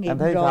nhiều kinh nghiệm. Em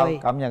thấy rồi. Sao?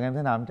 Cảm nhận em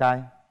thế nào em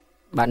trai?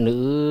 Bạn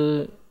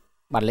nữ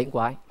bản lĩnh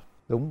quá.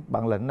 Đúng,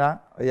 bản lĩnh đó.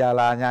 Bây giờ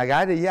là nhà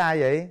gái đi với ai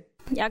vậy?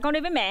 Dạ con đi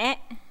với mẹ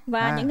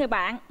và những người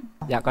bạn.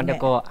 Dạ con chào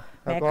cô ạ.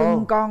 Mẹ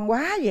cưng con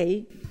quá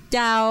vậy.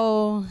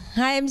 Chào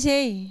hai MC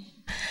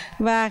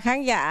và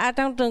khán giả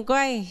trong trường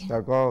quay.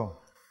 Chào cô.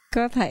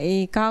 Có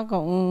thấy con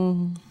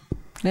cũng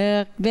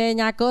được. Về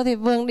nhà cô thì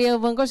vườn điều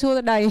vườn có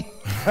xu đầy.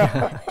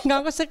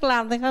 Con có sức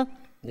làm thôi không?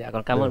 Dạ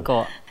con cảm ơn cô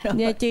ạ.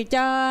 Giờ chị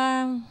cho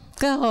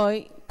cơ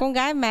hội. Con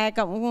gái mẹ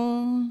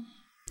cũng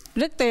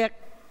rất tuyệt.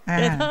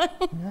 Gái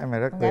mẹ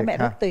rất tuyệt. Mẹ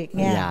rất tuyệt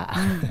nha. Dạ.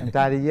 Em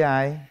trai đi với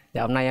ai?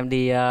 Dạ hôm nay em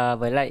đi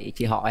với lại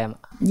chị họ em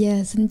ạ. Dạ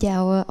xin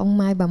chào ông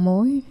Mai bà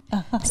mối.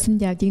 Xin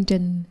chào chương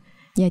trình.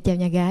 Dạ chào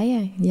nhà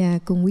gái và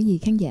cùng quý vị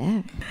khán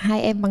giả.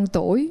 Hai em bằng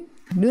tuổi,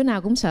 đứa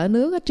nào cũng sợ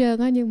nước hết trơn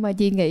á, nhưng mà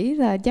chị nghĩ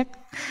là chắc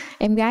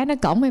em gái nó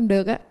cõng em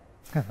được á.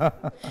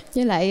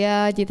 Với lại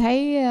chị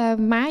thấy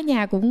má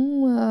nhà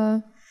cũng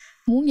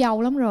muốn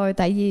dâu lắm rồi,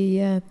 tại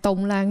vì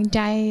Tùng là con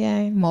trai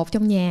một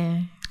trong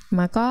nhà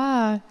mà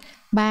có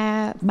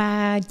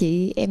ba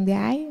chị em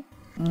gái.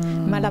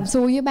 Mà làm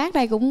xui với bác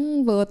đây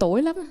cũng vừa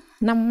tuổi lắm,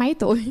 50 mấy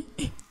tuổi.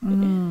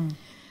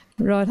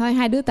 Rồi thôi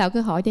hai đứa tạo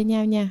cơ hội cho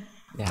nhau nha.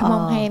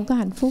 Mong hai em có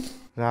hạnh phúc.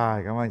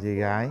 Rồi cảm ơn chị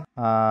gái.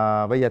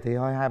 Bây giờ thì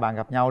thôi hai bạn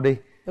gặp nhau đi.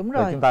 Đúng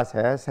rồi. Chúng ta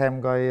sẽ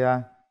xem coi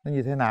nó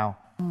như thế nào.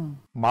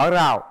 Mở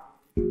rào.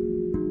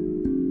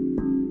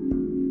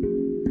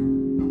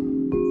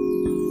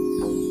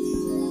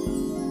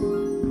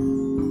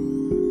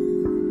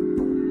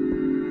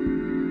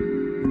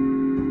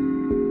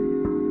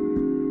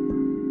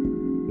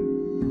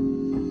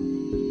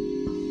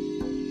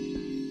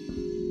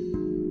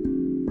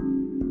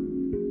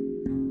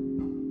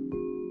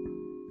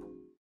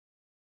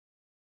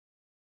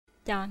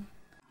 Chào anh.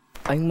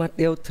 Ánh mắt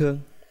yêu thương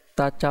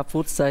ta trao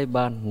phút giây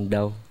ban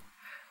đầu,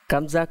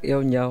 cảm giác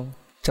yêu nhau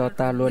cho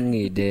ta luôn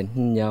nghĩ đến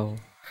nhau.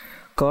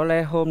 Có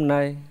lẽ hôm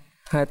nay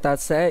hai ta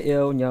sẽ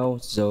yêu nhau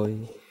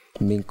rồi,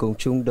 mình cùng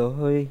chung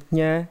đôi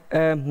nhé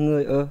em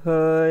người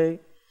ơi.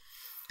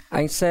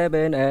 Anh sẽ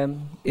bên em,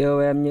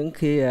 yêu em những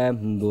khi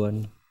em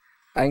buồn.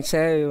 Anh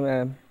sẽ yêu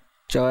em,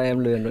 cho em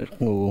luôn được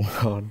ngủ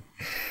ngon.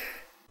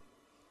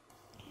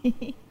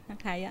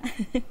 Hay á.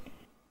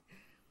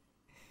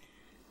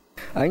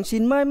 Anh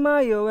xin mãi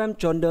mãi yêu em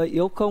trọn đời,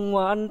 yêu không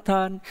oán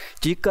than,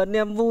 chỉ cần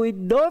em vui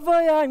đối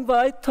với anh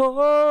vậy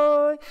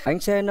thôi. Anh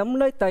sẽ nắm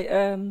lấy tay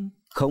em,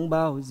 không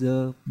bao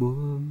giờ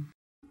buông.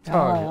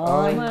 Trời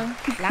ơi,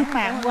 lãng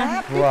mạn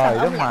quá. Vời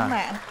lắm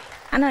mà.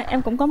 Anh ơi,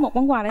 em cũng có một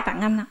món quà để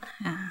tặng anh ạ.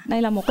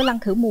 Đây là một cái lăn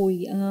khử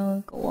mùi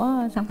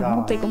của sản phẩm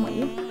công ty của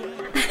Mỹ.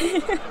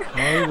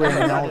 Mới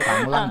quen nhau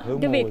tặng lăn khử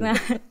mùi.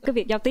 Cái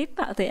việc giao tiếp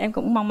thì em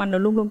cũng mong anh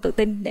luôn luôn tự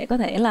tin để có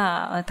thể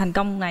là thành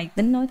công này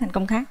tính nói thành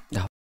công khác.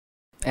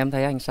 Em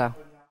thấy anh sao?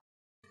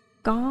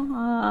 Có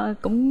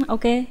cũng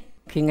ok.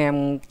 Khi nghe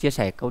em chia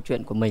sẻ câu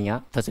chuyện của mình á,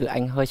 thật sự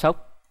anh hơi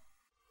sốc.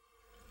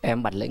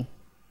 Em bản lĩnh.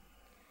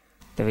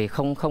 Tại vì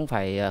không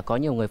phải có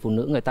nhiều người phụ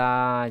nữ người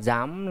ta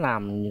dám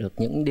làm được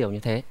những điều như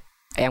thế.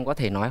 Em có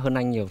thể nói hơn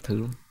anh nhiều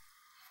thứ.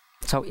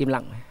 Sao im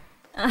lặng này?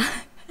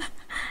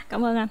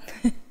 Cảm ơn anh.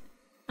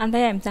 Anh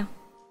thấy em sao?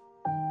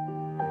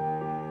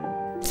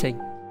 Xinh.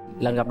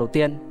 Lần gặp đầu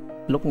tiên,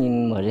 lúc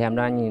nhìn mở rèm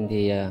ra nhìn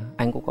thì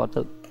anh cũng có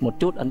một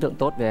chút ấn tượng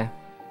tốt về em.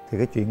 Thì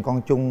cái chuyện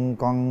con chung,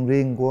 con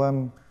riêng của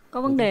em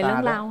có vấn đề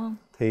lớn lao không?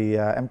 Thì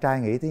em trai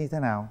nghĩ như thế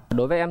nào?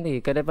 Đối với em thì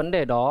cái vấn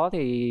đề đó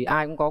thì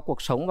ai cũng có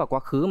cuộc sống và quá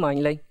khứ mà anh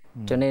Linh.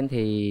 Cho nên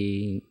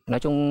thì nói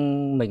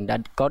chung mình đã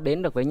có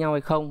đến được với nhau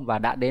hay không, và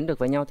đã đến được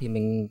với nhau thì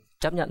mình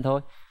chấp nhận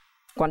thôi.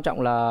 Quan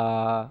trọng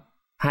là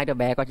hai đứa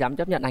bé có dám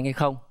chấp nhận anh hay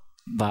không.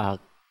 Và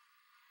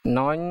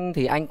nói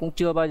thì anh cũng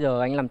chưa bao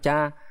giờ anh làm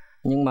cha,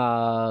 nhưng mà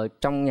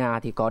trong nhà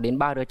thì có đến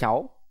 3 đứa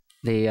cháu,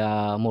 thì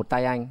một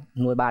tay anh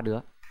nuôi 3 đứa,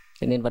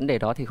 cho nên vấn đề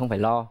đó thì không phải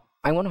lo.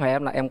 Anh muốn hỏi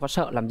em là em có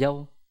sợ làm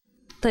dâu?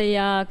 Thì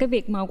cái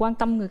việc mà quan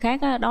tâm người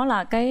khác á, đó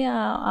là cái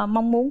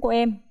mong muốn của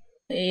em.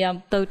 Thì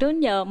từ trước đến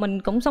giờ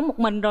mình cũng sống một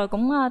mình rồi,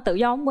 cũng tự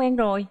do cũng quen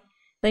rồi.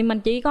 Thì mình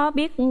chỉ có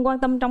biết quan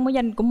tâm trong cái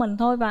gia đình của mình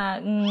thôi, và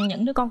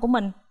những đứa con của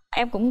mình.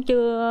 Em cũng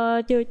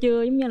chưa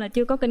giống như là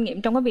chưa có kinh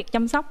nghiệm trong cái việc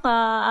chăm sóc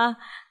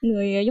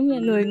người giống như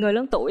người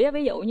lớn tuổi á,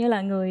 ví dụ như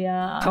là người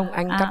không,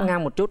 anh cắt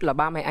ngang một chút là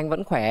ba mẹ anh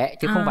vẫn khỏe,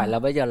 chứ không phải là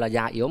bây giờ là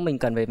già yếu mình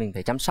cần về mình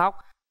phải chăm sóc.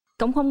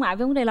 Cũng không ngại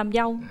với vấn đề làm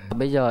dâu.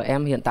 Bây giờ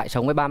em hiện tại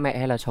sống với ba mẹ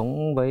hay là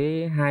sống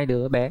với hai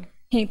đứa bé?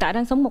 Hiện tại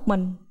đang sống một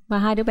mình và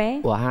hai đứa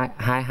bé. Của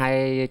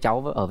hai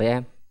cháu ở với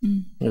em.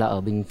 Là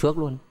ở Bình Phước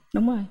luôn.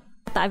 Đúng rồi.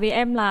 Tại vì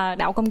em là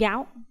đạo Công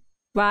giáo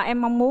và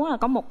em mong muốn là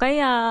có một cái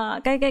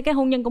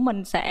hôn nhân của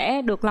mình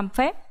sẽ được làm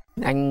phép.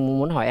 Anh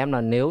muốn hỏi em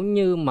là nếu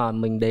như mà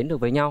mình đến được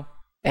với nhau,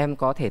 em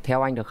có thể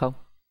theo anh được không?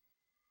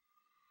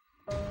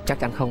 Chắc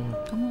chắn không.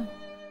 Đúng rồi.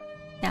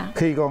 Dạ.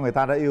 Khi con người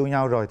ta đã yêu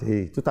nhau rồi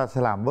thì chúng ta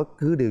sẽ làm bất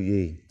cứ điều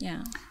gì. Dạ.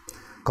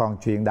 Còn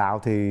chuyện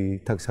đạo thì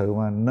thật sự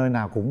mà nơi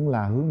nào cũng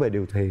là hướng về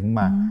điều thiện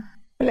mà.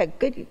 Với lại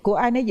cái của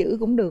ai nấy giữ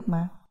cũng được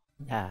mà.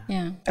 Dạ.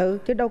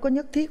 Chứ đâu có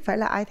nhất thiết phải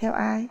là ai theo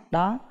ai.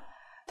 Đó.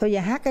 Thôi giờ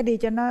hát cái đi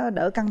cho nó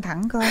đỡ căng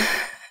thẳng coi.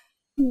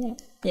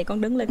 Vậy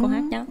con đứng lên con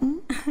hát nhé.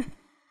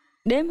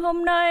 Đêm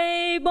hôm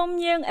nay bỗng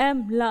nhiên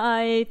em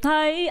lại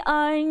thấy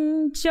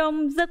anh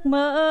trong giấc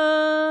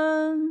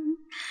mơ.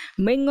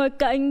 Mình ngồi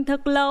cạnh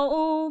thật lâu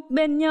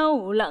bên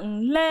nhau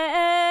lặng lẽ.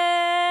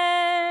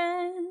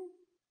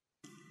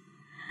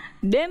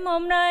 Đêm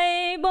hôm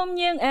nay bỗng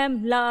nhiên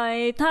em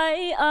lại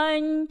thấy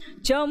anh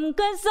trong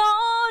cơn gió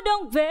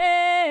đông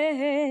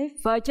về.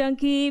 Phải chăng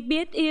khi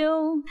biết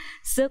yêu,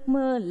 giấc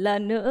mơ là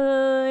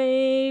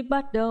nơi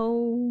bắt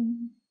đầu.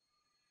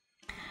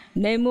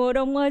 Này mùa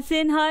đông ơi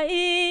xin hãy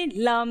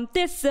làm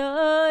tuyết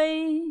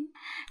rơi,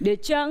 để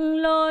trăng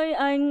lối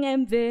anh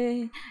em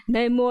về.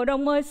 Này mùa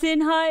đông ơi xin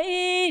hãy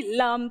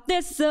làm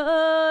tuyết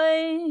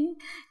rơi,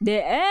 để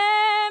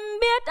em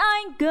biết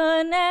anh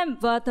cần em.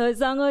 Và thời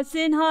gian ơi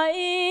xin hãy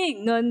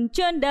ngần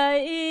chân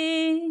đây,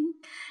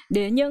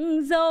 để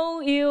những dấu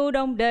yêu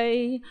đong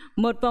đầy.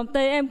 Một vòng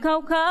tay em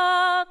khao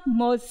khát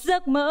một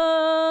giấc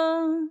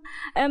mơ,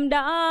 em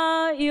đã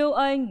yêu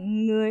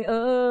anh người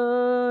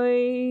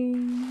ơi.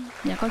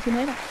 Dạ con xin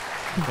hết ạ.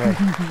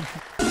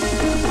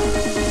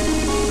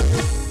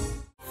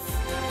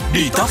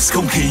 Detox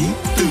không khí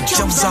từ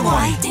trong ra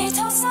ngoài.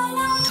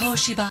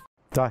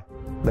 Rồi,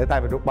 để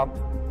tay vào nút bấm.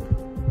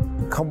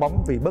 Không bấm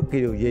vì bất kỳ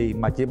điều gì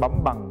mà chỉ bấm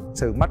bằng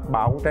sự mách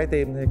bảo của trái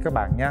tim thôi các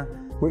bạn nha.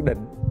 Quyết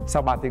định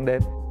sau 3 tiếng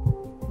đếm.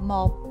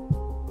 1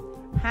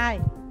 2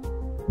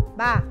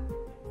 3.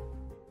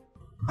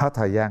 Hết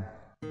thời gian.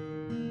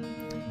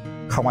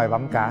 Không ai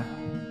bấm cả.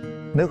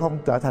 Nếu không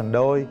trở thành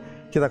đôi,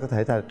 chúng ta có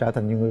thể trở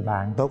thành những người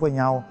bạn tốt với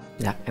nhau.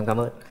 Dạ, em cảm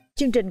ơn.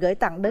 Chương trình gửi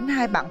tặng đến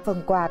 2 bạn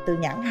phần quà từ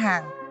nhãn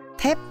hàng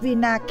thép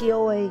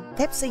Vinakioi,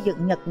 thép xây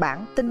dựng Nhật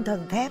Bản tinh thần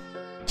thép.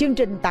 Chương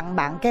trình tặng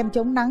bạn kem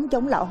chống nắng,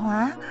 chống lão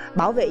hóa,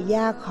 bảo vệ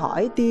da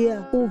khỏi tia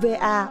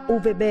UVA,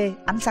 UVB,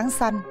 ánh sáng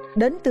xanh.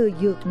 Đến từ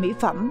dược mỹ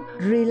phẩm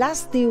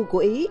SIêU của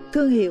Ý,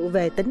 thương hiệu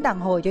về tính đàn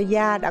hồi cho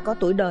da đã có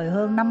tuổi đời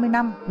hơn 50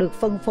 năm, được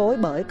phân phối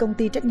bởi công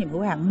ty trách nhiệm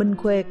hữu hạn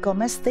MCV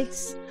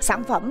Cosmetics.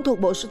 Sản phẩm thuộc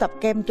bộ sưu tập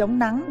kem chống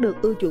nắng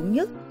được ưa chuộng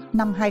nhất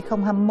năm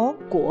 2021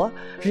 của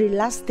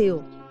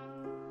SIêU.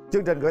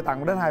 Chương trình gửi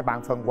tặng đến 2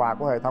 bạn phần quà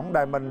của hệ thống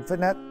Diamond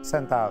Fitness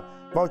Center,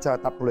 voucher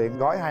tập luyện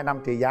gói 2 năm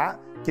trị giá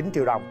 9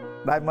 triệu đồng.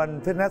 Diamond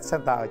Fitness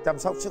Center chăm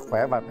sóc sức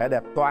khỏe và vẻ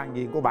đẹp toàn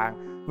diện của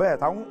bạn với hệ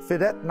thống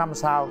Fitness 5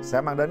 sao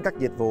sẽ mang đến các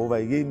dịch vụ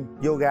về gym,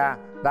 yoga,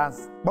 dance,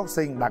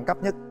 boxing đẳng cấp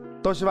nhất.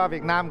 Toshiba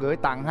Việt Nam gửi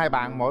tặng hai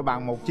bạn mỗi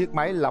bạn một chiếc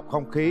máy lọc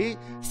không khí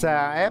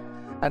CAF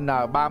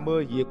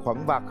N30 diệt khuẩn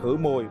và khử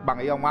mùi bằng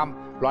ion âm,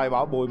 loại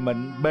bỏ bụi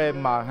mịn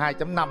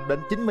PM2.5 đến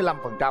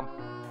 95%.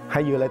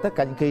 Hãy giữ lại tất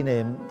cả những kỷ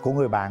niệm của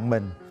người bạn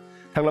mình.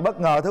 Thật là bất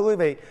ngờ thưa quý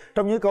vị.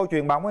 Trong những câu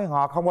chuyện bạn với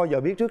họ không bao giờ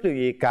biết trước điều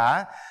gì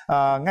cả.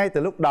 Ngay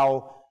từ lúc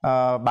đầu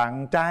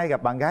bạn trai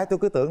gặp bạn gái tôi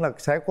cứ tưởng là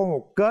sẽ có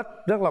một kết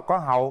rất là có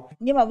hậu.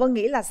 Nhưng mà Vân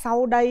nghĩ là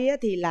sau đây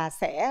thì là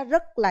sẽ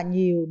rất là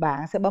nhiều bạn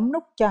sẽ bấm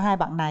nút cho hai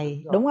bạn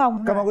này, đúng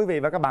không? Cảm ơn quý vị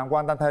và các bạn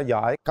quan tâm theo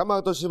dõi. Cảm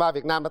ơn Toshiba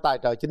Việt Nam đã tài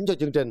trợ chính cho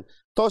chương trình.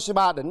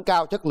 Toshiba đỉnh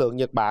cao chất lượng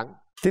Nhật Bản.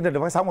 Chương trình được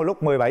phát sóng vào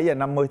lúc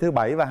 17h50 thứ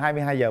Bảy và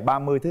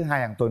 22h30 thứ Hai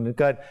hàng tuần trên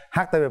kênh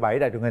HTV7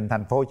 Đài truyền hình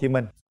Thành phố Hồ Chí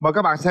Minh. Mời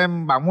các bạn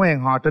xem Bạn Muốn Hẹn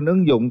Hò trên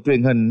ứng dụng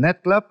truyền hình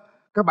Netclub.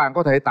 Các bạn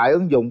có thể tải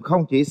ứng dụng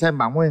không chỉ xem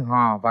Bạn Muốn Hẹn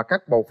Hò và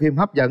các bộ phim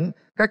hấp dẫn,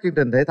 các chương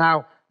trình thể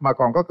thao mà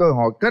còn có cơ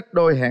hội kết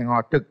đôi hẹn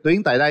hò trực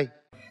tuyến tại đây.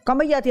 Còn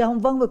bây giờ thì Hồng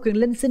Vân và Quyền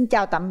Linh xin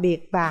chào tạm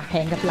biệt và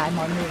hẹn gặp lại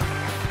mọi người.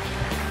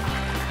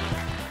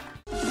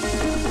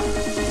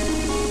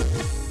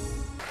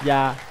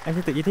 Dạ, em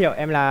xin tự giới thiệu,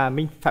 em là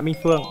Phạm Minh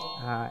Phương.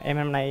 Em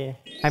năm nay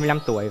 25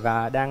 tuổi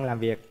và đang làm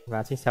việc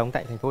và sinh sống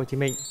tại thành phố Hồ Chí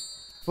Minh.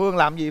 Phương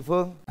làm gì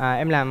Phương?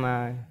 Em làm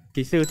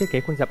kỹ sư thiết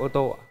kế khuôn dập ô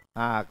tô.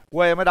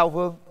 Quê em ở đâu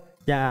Phương?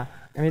 Dạ,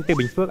 em đến từ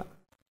Bình Phước.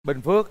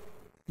 Bình Phước,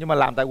 nhưng mà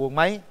làm tại quận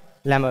mấy?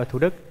 Làm ở Thủ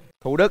Đức.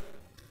 Thủ Đức.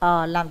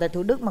 Làm tại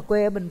Thủ Đức mà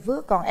quê ở Bình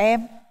Phước. Còn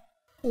em?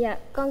 Dạ,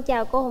 con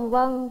chào cô Hồng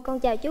Vân, con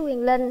chào chú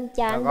Quyền Linh,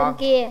 chào anh bên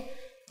kia.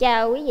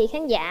 Chào quý vị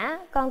khán giả,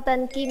 con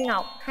tên Kim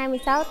Ngọc,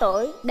 26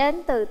 tuổi,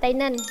 đến từ Tây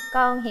Ninh.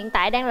 Con hiện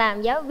tại đang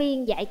làm giáo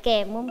viên dạy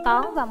kèm môn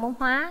toán và môn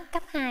hóa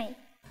cấp 2.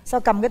 Sao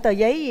cầm cái tờ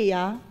giấy gì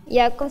vậy?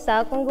 Dạ, con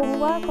sợ con run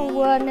quá, con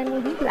quên nên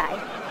con viết lại.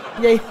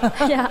 Gì?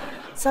 Dạ.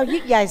 Sao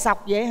viết dài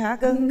sọc vậy hả?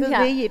 Cứ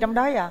ghi gì trong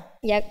đó vậy?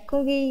 Dạ,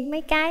 con ghi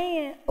mấy cái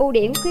ưu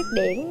điểm, khuyết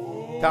điểm.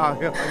 Trời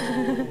ơi.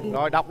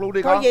 Rồi đọc luôn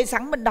đi con. Thôi vậy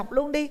sẵn mình đọc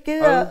luôn đi,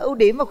 cái ưu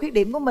điểm và khuyết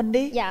điểm của mình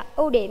đi. Dạ,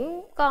 ưu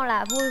điểm con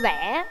là vui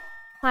vẻ,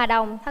 hòa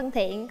đồng, thân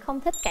thiện, không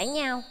thích cãi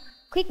nhau.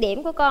 Khuyết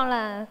điểm của con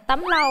là tắm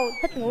lâu,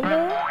 thích ngủ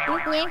nướng,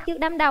 nhút nhát trước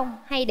đám đông,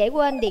 hay để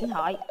quên điện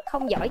thoại,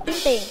 không giỏi kiếm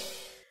tiền.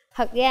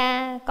 Thật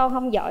ra con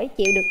không giỏi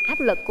chịu được áp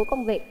lực của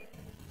công việc.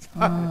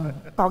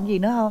 Còn gì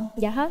nữa không?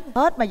 Dạ hết.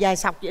 Hết mà dài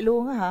sọc vậy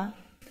luôn á hả?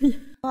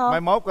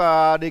 Mai mốt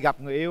đi gặp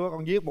người yêu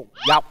con viết một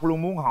dọc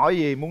luôn, muốn hỏi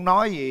gì, muốn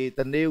nói gì,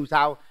 tình yêu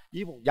sao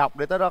viết một dọc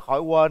để tới đó khỏi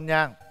quên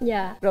nha.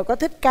 Dạ. Rồi có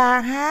thích ca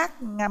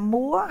hát,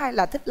 múa hay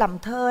là thích làm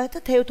thơ hay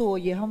thích thêu thùa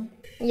gì không?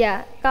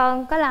 Dạ,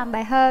 con có làm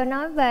bài thơ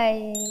nói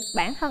về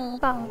bản thân của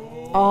con.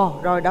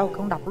 Rồi đâu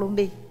con đọc luôn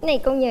đi. Cái này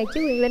con nhờ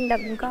chú Quyền Linh đọc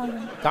giùm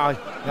con. Trời,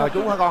 nhờ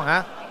chú hả con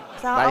hả?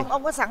 Sao đây.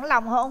 Ông có sẵn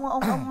lòng không?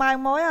 Ông mai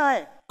mối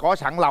ơi. Có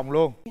sẵn lòng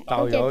luôn.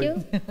 Trời ơi,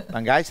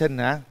 đàn gái xinh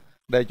hả?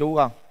 Để chú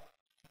con.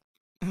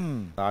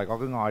 Rồi con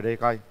cứ ngồi đi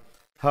coi.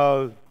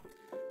 Thơ: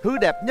 thứ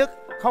đẹp nhất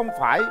không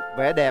phải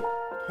vẻ đẹp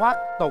thoát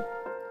tục,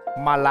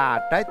 mà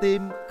là trái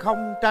tim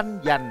không tranh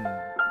giành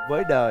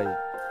với đời.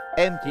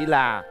 Em chỉ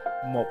là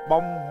một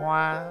bông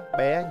hoa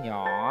bé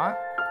nhỏ,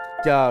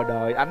 chờ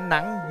đợi ánh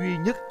nắng duy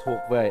nhất thuộc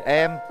về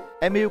em.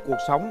 Em yêu cuộc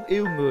sống,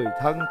 yêu người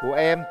thân của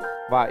em,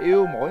 và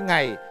yêu mỗi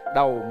ngày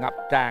đầu ngập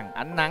tràn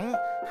ánh nắng.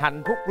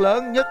 Hạnh phúc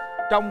lớn nhất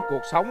trong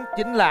cuộc sống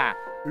chính là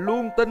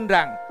luôn tin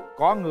rằng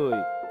có người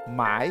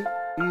mãi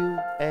yêu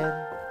em.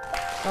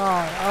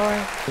 Trời ơi,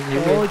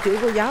 chữ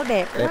cô giáo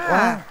đẹp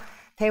quá.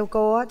 Theo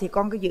cô thì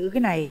con cứ giữ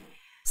cái này,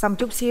 xong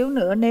chút xíu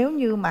nữa nếu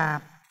như mà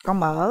con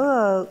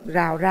mở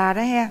rào ra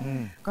đó ha,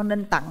 con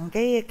nên tặng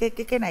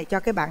cái này cho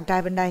cái bạn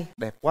trai bên đây.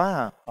 Đẹp quá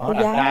à. Cô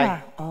giáo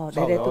à.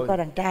 Để tôi coi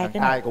đàn trai.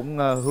 Cái này cũng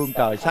hương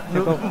trời sắc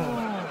nước.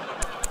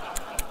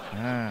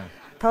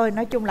 Thôi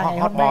nói chung là ngày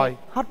hôm nay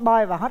hot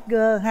boy và hot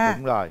girl ha.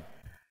 Đúng rồi.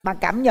 Bạn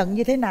cảm nhận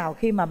như thế nào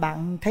khi mà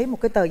bạn thấy một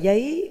cái tờ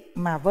giấy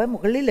mà với một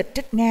cái lý lịch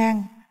trích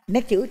ngang,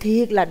 nét chữ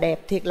thiệt là đẹp,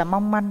 thiệt là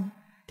mong manh,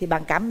 thì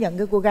bạn cảm nhận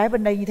cái cô gái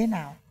bên đây như thế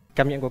nào?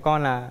 Cảm nhận của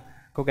con là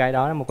cô gái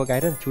đó là một cô gái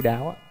rất là chu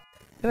đáo.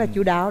 Rất là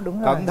chu đáo,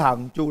 đúng rồi. Cẩn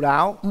thận, chu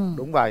đáo,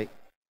 đúng vậy.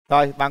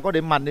 Rồi, bạn có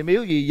điểm mạnh, điểm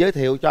yếu gì giới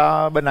thiệu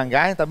cho bên đàn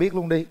gái người ta biết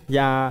luôn đi.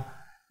 Dạ,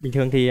 bình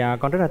thường thì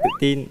con rất là tự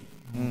tin.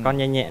 Con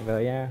nhanh nhẹn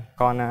với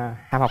con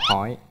ham học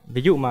hỏi.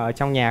 Ví dụ mà ở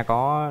trong nhà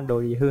có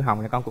đồ gì hư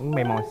hỏng thì con cũng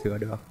mày mò sửa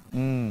được.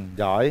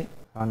 Giỏi.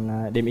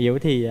 Còn điểm yếu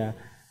thì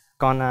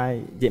con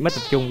dễ mất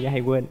tập trung với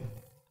hay quên.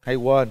 Hay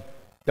quên.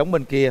 Giống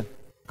bên kia.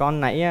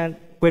 Con nãy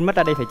quên mất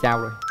ra đây phải chào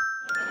rồi.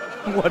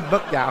 Quên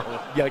mất chào.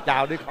 Giờ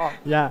chào đi con.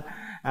 Dạ.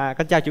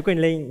 Con chào chú Quyền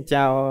Linh,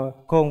 chào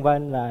cô Hồng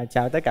Vân và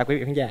chào tất cả quý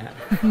vị khán giả.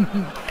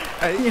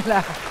 Như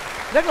là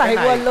rất là hay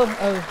quên luôn.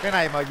 Cái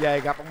này mà về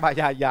gặp ông bà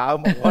già vợ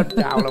mà quên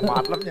chào là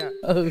mệt lắm nha.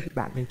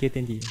 Bạn bên kia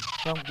tên gì?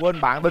 Không,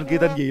 quên bạn bên kia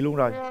tên gì luôn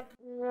rồi.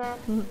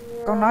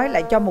 Con nói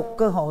lại cho một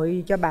cơ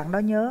hội cho bạn đó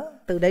nhớ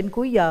từ đến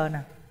cuối giờ nè.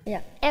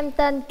 Dạ, em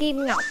tên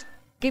Kim Ngọc.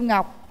 Kim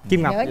Ngọc.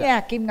 Kim Ngọc. Nhớ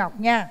nha, Kim Ngọc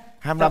nha.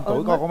 25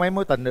 tuổi con có mấy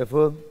mối tình rồi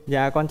Phương?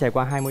 Dạ con trải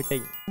qua 2 mối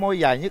tình. Mối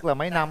dài nhất là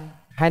mấy năm?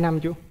 2 năm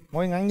chú.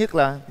 Mối ngắn nhất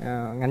là?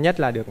 Ngắn nhất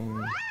là được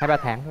 2-3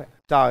 tháng thôi.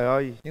 Trời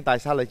ơi, nhưng tại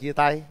sao lại chia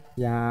tay?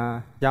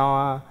 Dạ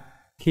do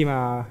Khi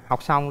mà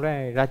học xong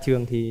rồi ra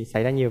trường thì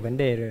xảy ra nhiều vấn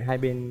đề rồi hai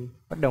bên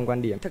bất đồng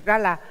quan điểm. Thực ra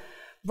là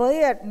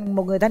với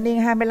một người thanh niên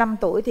 25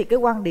 tuổi thì cái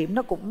quan điểm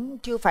nó cũng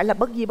chưa phải là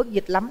bất di bất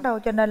dịch lắm đâu.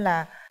 Cho nên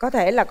là có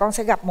thể là con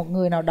sẽ gặp một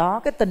người nào đó,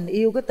 cái tình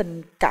yêu, cái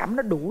tình cảm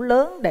nó đủ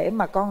lớn để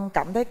mà con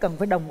cảm thấy cần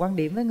phải đồng quan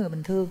điểm với người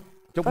mình thương.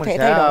 Chúc có mình thể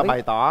sẽ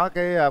bày tỏ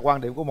cái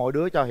quan điểm của mỗi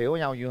đứa cho hiểu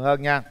nhau nhiều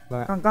hơn nha.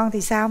 Còn con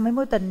thì sao, mấy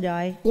mối tình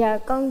rồi? Dạ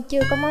con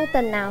chưa có mối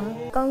tình nào.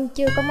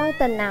 Chưa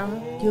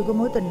có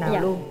mối tình nào dạ.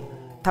 Luôn.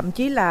 Thậm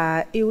chí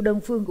là yêu đơn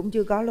phương cũng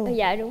chưa có luôn.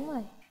 Dạ đúng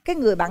rồi. Cái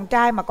người bạn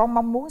trai mà con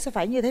mong muốn sẽ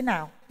phải như thế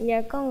nào?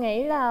 Dạ con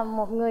nghĩ là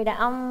một người đàn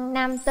ông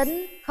nam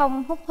tính,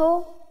 không hút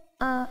thuốc,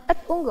 ít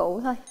uống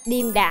rượu thôi,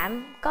 điềm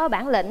đạm, có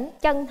bản lĩnh,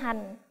 chân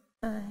thành,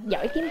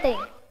 giỏi kiếm tiền.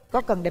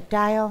 Có cần đẹp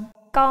trai không?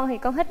 Con thì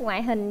con thích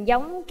ngoại hình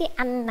giống cái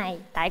anh này.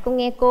 Tại con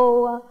nghe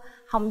cô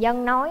Hồng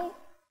Vân nói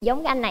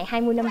giống cái anh này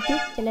 20 năm trước,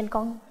 cho nên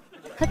con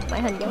thích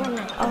ngoại hình giống anh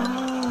này.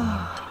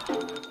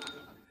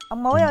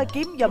 Ông Mối ơi,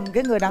 kiếm giùm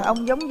cái người đàn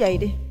ông giống vậy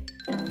đi.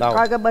 Đâu?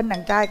 Coi cái bên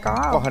đàn trai có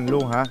không? Có hình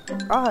luôn hả?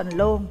 Có hình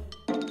luôn.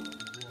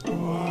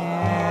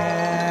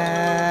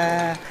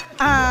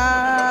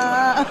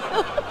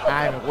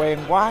 Ai mà quen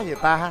quá vậy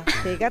ta?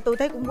 Thì cái tôi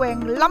thấy cũng quen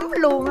lắm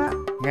luôn á.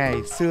 Ngày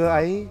xưa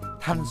ấy,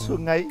 thanh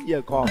xuân ấy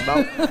giờ còn đâu.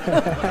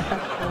 Trời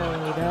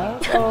đất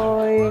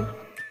ơi,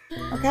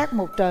 nó khác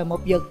một trời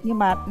một vực. Nhưng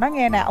mà nói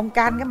nghe nè, ông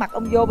can cái mặt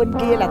ông vô bên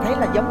kia là thấy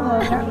là giống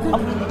hơn á.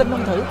 Ông tin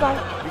ông thử coi.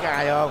 Biết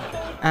ai không?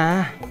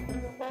 À,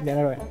 dạ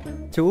rồi,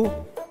 chú.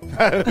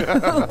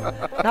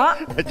 Đó,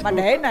 mà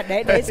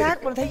để sát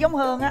con thấy giống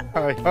hơn á.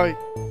 Trời ơi,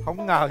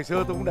 không ngờ hồi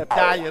xưa tôi cũng đẹp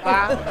trai vậy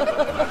ta.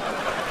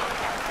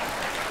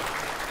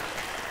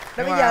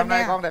 Nhưng mà hôm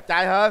nay con đẹp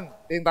trai hơn.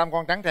 Yên tâm,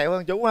 con trắng trẻo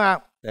hơn chú ha.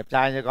 Đẹp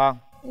trai nha con.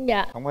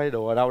 Dạ. Không phải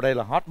đùa đâu, đây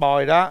là hot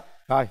boy đó.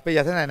 Rồi, bây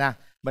giờ thế này nè,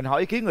 mình hỏi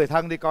ý kiến người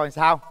thân đi coi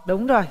sao.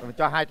 Đúng rồi. Mình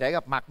cho hai trẻ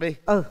gặp mặt đi.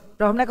 Rồi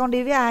hôm nay con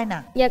đi với ai nè?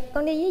 Dạ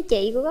con đi với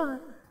chị của con.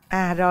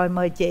 À rồi,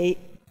 mời chị.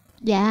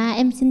 Dạ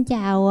em xin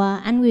chào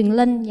anh Quyền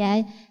Linh, dạ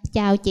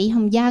chào chị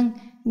Hồng Vân,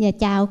 và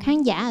chào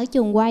khán giả ở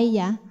trường quay.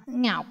 Dạ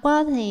Ngọc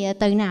á, thì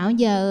từ nào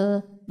giờ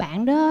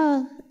bạn đó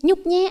nhút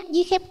nhát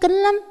với khép kín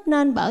lắm,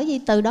 nên bởi vì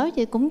từ đó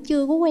chị cũng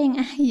chưa có quen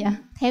ai. Dạ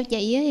theo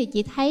chị á, thì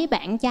chị thấy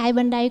bạn trai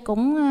bên đây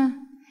cũng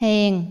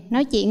hiền,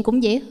 nói chuyện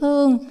cũng dễ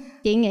thương.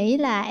 Chị nghĩ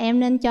là em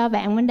nên cho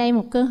bạn bên đây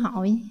một cơ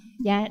hội,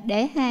 dạ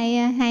để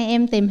hai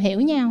em tìm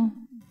hiểu nhau.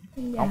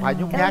 Dạ, không phải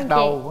nhút nhát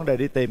đâu, vấn đề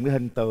đi tìm cái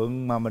hình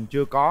tượng mà mình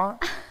chưa có.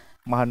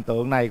 Mà hình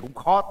tượng này cũng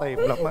khó tìm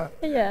lắm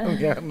á.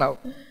 Dạ. Đâu.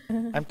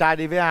 Em trai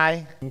đi với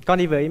ai? Con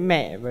đi với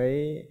mẹ,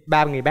 với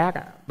ba người bác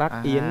ạ. Bác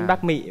Yến,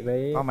 bác Mị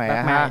với có mẹ bác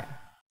ha. Mai.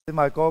 Xin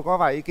mời cô có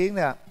vài ý kiến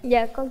nè.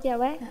 Dạ con chào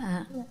bác.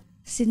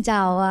 Xin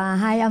chào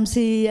hai MC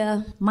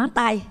mát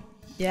tay.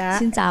 Dạ.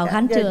 Xin chào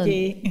khán trường.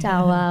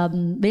 Chào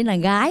bên là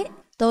gái.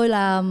 Tôi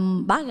là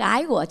bác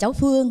gái của cháu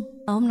Phương.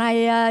 Hôm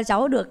nay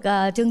cháu được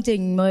chương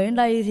trình mời đến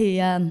đây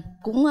thì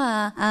cũng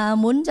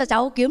muốn cho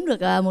cháu kiếm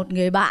được một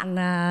người bạn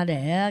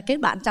để kết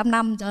bạn trăm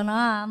năm cho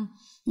nó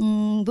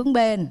vững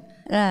bền.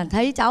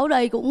 Thấy cháu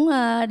đây cũng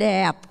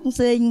đẹp, cũng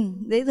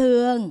xinh, dễ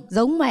thương,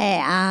 giống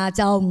mẹ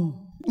chồng.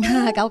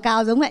 Cao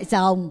cao giống mẹ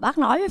chồng. Bác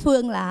nói với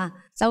Phương là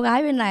cháu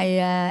gái bên này,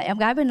 em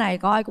gái bên này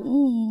coi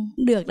cũng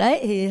được đấy,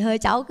 thì hơi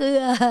cháu cứ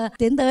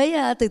tiến tới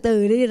từ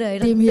từ đi, rồi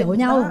tìm hiểu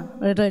nhau,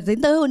 rồi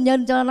tiến tới hôn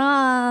nhân cho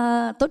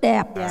nó tốt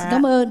đẹp. Dạ.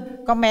 Cảm ơn.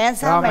 Còn mẹ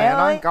sao? Mẹ ơi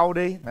nói một câu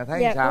đi, mẹ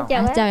thấy sao?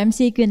 Chào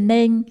MC Quyền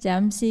Linh,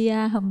 chào MC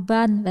Hồng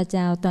Vân và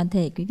chào toàn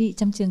thể quý vị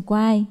trong trường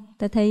quay.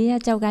 Ta thấy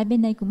cháu gái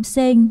bên đây cũng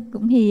xinh,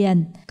 cũng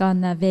hiền.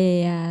 Còn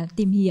về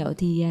tìm hiểu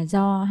thì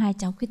do hai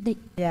cháu quyết định.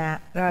 Dạ,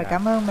 rồi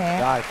cảm ơn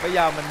mẹ. Rồi, bây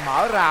giờ mình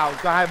mở rào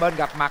cho hai bên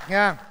gặp mặt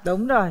nha.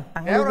 Đúng rồi,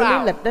 tặng luôn cái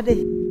lý lịch đó đi.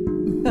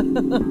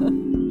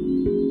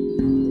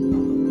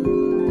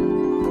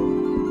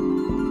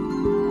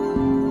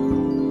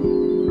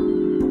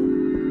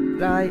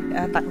 Rồi,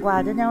 tặng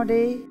quà cho nhau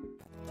đi.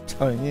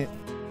 Trời ơi.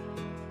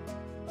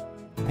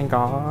 Anh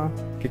có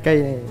cái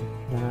cây này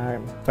là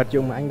vật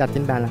dụng mà anh đặt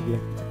trên bàn làm việc,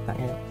 tặng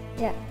em.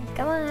 Dạ,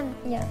 cảm ơn anh.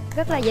 Dạ,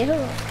 rất là dễ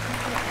thương.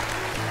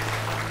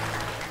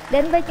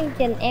 Đến với chương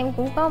trình em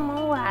cũng có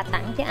món quà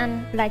tặng cho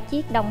anh là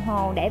chiếc đồng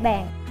hồ để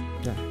bàn.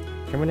 Dạ,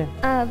 cảm ơn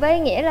em. Với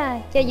nghĩa là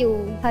cho dù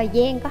thời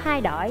gian có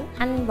thay đổi,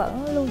 anh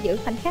vẫn lưu giữ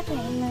khoảnh khắc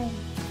ngày hôm nay.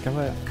 Cảm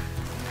ơn.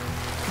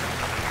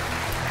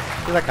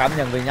 Chúng ta cảm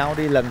nhận về nhau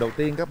đi, lần đầu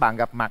tiên các bạn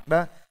gặp mặt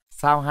đó,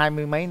 sau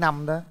 20 mấy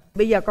năm đó.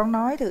 Bây giờ con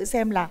nói thử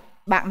xem là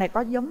bạn này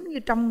có giống như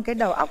trong cái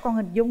đầu óc con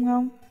hình dung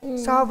không?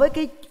 So với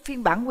cái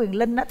phiên bản Quyền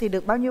Linh á thì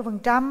được bao nhiêu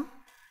 %?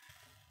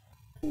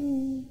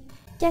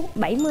 Chắc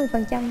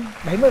 70%.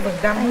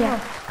 70% đúng không?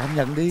 Cảm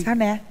nhận đi. Sao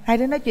nè, hai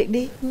đứa nói chuyện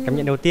đi. Cảm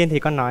nhận đầu tiên thì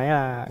con nói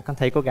là con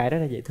thấy cô gái rất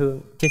là dễ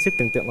thương, trên sức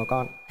tưởng tượng của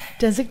con.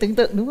 Trên sức tưởng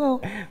tượng đúng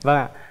không? Vâng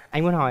ạ.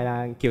 Anh muốn hỏi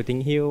là kiểu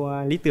tình yêu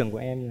lý tưởng của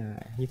em là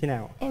như thế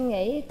nào? Em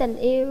nghĩ tình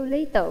yêu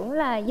lý tưởng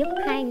là giúp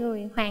hai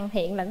người hoàn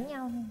thiện lẫn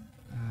nhau.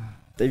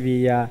 Tại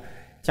vì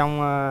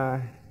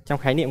trong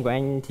khái niệm của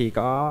anh thì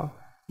có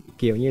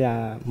kiểu như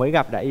là mới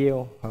gặp đã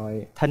yêu,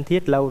 rồi thân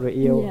thiết lâu rồi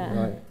yêu,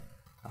 rồi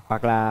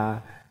hoặc là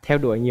theo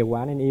đuổi nhiều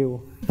quá nên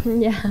yêu.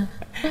 Dạ.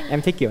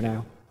 Em thích kiểu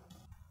nào?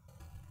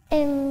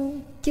 Em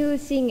chưa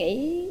suy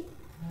nghĩ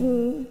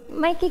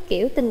mấy cái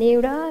kiểu tình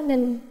yêu đó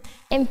nên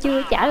em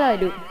chưa trả lời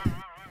được.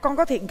 Con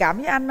có thiện cảm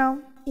với anh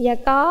không? Dạ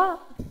có.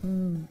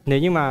 Nếu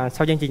như mà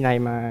sau chương trình này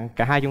mà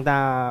cả hai chúng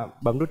ta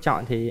bấm nút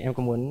chọn thì em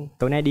có muốn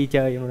tối nay đi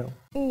chơi không đâu?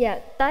 Dạ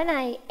tối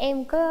nay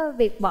em có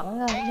việc bận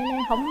rồi nên em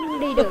không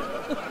đi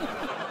được.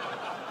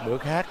 Bữa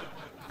khác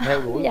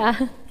theo đuổi. Dạ.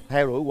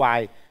 Theo đuổi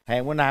hoài,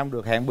 hẹn bữa nay không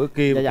được hẹn bữa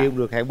kia, Dạ. kia không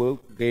được hẹn bữa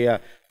kia,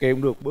 kia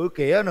không được bữa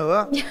kia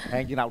nữa.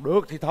 Hẹn chừng nào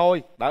được thì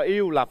thôi, đã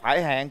yêu là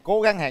phải hẹn,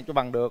 cố gắng hẹn cho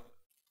bằng được.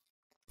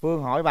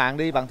 Phương hỏi bạn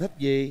đi, bạn thích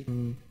gì?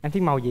 Anh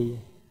thích màu gì?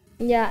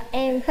 Dạ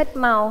em thích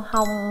màu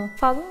hồng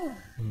phấn.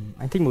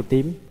 Anh thích màu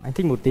tím, anh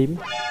thích màu tím.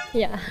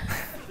 Dạ.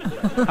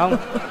 Không,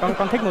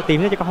 con thích màu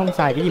tím chứ con không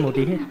xài cái gì màu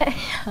tím hết.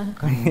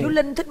 Chú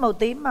Linh thích màu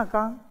tím mà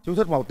con. Chú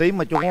thích màu tím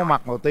mà chú không có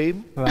mặc màu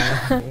tím.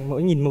 Và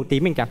mỗi nhìn màu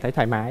tím mình cảm thấy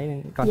thoải mái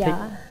nên con Dạ. thích.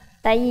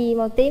 Tại vì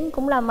màu tím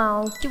cũng là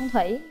màu chung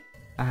thủy.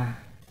 À,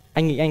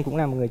 anh nghĩ anh cũng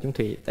là một người chung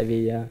thủy. Tại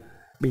vì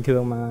bình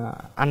thường mà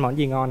ăn món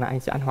gì ngon là anh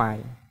sẽ ăn hoài.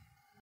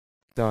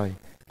 Rồi,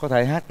 có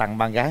thể hát tặng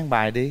bạn gái một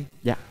bài đi.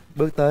 Dạ.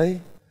 Bước tới,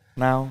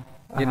 nào,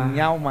 nhìn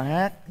nhau mà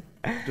hát,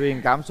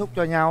 truyền cảm xúc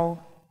cho nhau.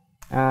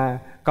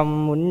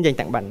 Con muốn dành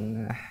tặng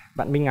bạn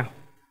Minh Ngọc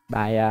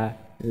bài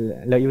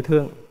Lời Yêu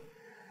Thương.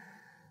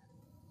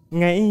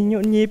 Ngày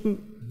nhộn nhịp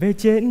về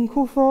trên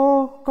khu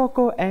phố, có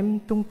cô em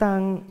tung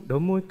tăng, đôi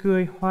môi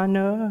cười hoa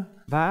nở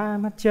và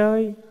mặt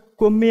trời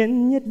của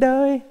miền nhiệt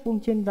đới buông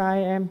trên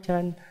vai em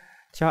chân.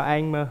 Cho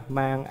anh mơ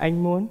màng,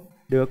 anh muốn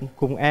được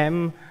cùng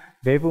em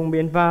về vùng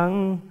biển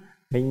vắng.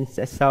 Mình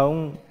sẽ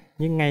sống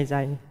những ngày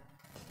dài.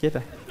 Chết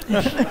rồi.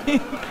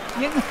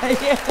 Những ngày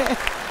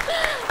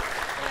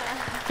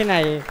cái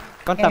này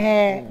con tập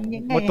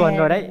một tuần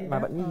rồi đấy mà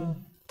vẫn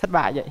thất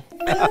bại vậy.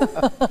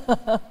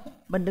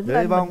 Mình đứng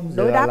lên mình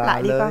đối đáp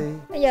lại đi con.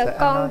 Bây giờ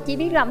con chỉ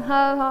biết làm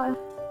thơ thôi.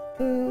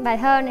 Bài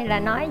thơ này là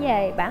nói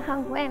về bản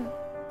thân của em.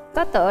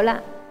 Có tựa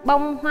là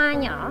bông hoa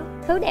nhỏ,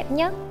 thứ đẹp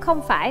nhất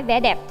không phải vẻ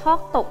đẹp thoát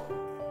tục,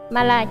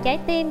 mà là trái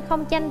tim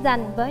không tranh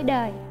giành với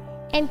đời.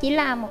 Em chỉ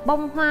là một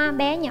bông hoa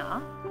bé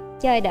nhỏ,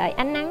 chờ đợi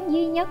ánh nắng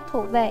duy nhất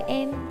thuộc về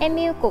em. Em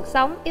yêu cuộc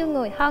sống, yêu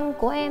người thân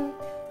của em,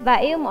 và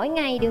yêu mỗi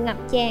ngày đều ngập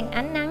tràn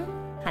ánh nắng.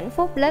 Hạnh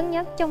phúc lớn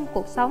nhất trong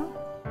cuộc sống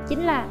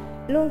chính là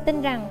luôn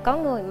tin rằng có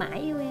người mãi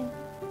yêu em.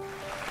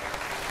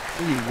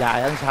 Cái gì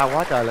dài ăn sao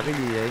quá trời là cái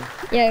gì vậy?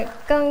 Dạ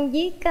con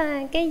viết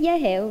cái giới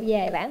thiệu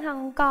về bản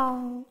thân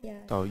con. Dạ.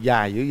 Trời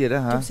dài dữ vậy đó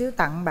hả? Chút xíu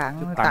tặng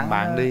bạn. Tặng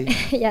bạn đi.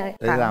 Dạ.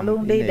 Tặng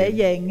luôn đi để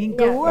về nghiên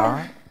cứu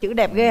á. Chữ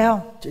đẹp ghê không?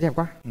 Chữ đẹp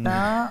quá.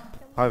 Đó.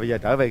 Thôi bây giờ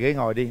trở về ghế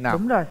ngồi đi nào.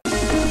 Đúng rồi.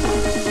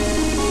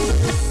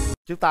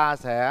 Chúng ta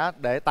sẽ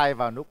để tay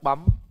vào nút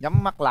bấm, nhắm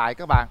mắt lại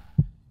các bạn.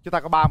 Chúng ta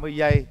có 30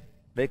 giây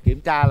để kiểm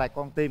tra lại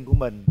con tim của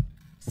mình,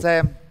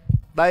 xem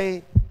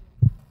đây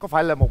có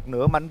phải là một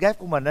nửa mảnh ghép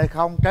của mình hay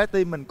không, trái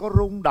tim mình có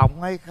rung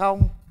động hay không.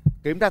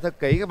 Kiểm tra thật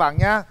kỹ các bạn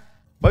nhé.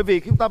 Bởi vì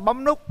khi chúng ta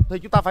bấm nút thì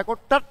chúng ta phải có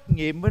trách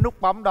nhiệm với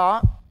nút bấm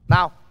đó.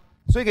 Nào,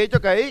 suy nghĩ cho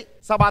kỹ.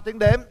 Sau 3 tiếng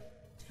đếm,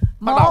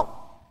 bắt đầu. 1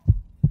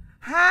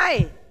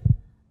 2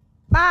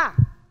 3.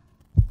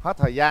 Hết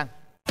thời gian.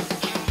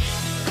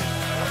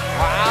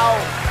 Wow.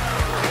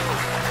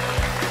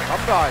 Đúng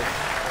rồi.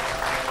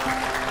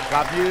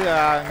 Làm như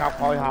Ngọc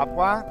hồi hộp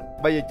quá.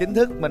 Bây giờ chính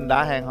thức mình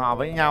đã hẹn hò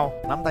với nhau.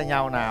 Nắm tay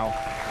nhau nào.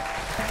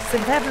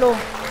 Xin phép luôn.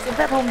 Xin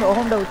phép hôn nụ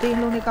hôn đầu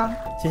tiên luôn đi con.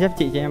 Xin phép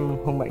chị cho em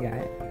hôn bạn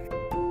gái.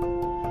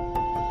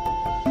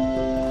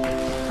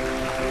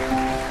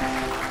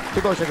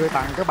 Chúng tôi sẽ gửi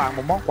tặng các bạn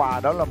một món quà,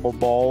 đó là một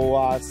bộ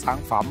sản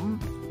phẩm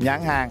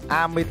nhãn hàng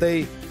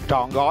Amity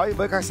trọn gói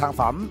với các sản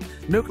phẩm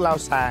nước lau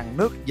sàn,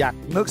 nước giặt,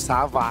 nước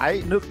xả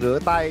vải, nước rửa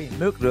tay,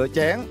 nước rửa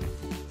chén.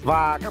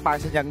 Và các bạn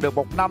sẽ nhận được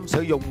 1 năm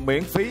sử dụng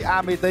miễn phí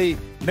Amity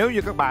nếu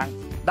như các bạn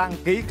đăng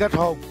ký kết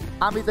hôn.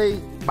 Amity,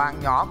 bạn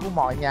nhỏ của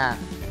mọi nhà.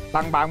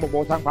 Tặng bạn một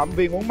bộ sản phẩm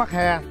viên uống mắc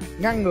he,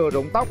 ngăn ngừa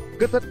rụng tóc,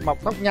 kích thích mọc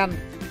tóc nhanh,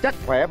 chắc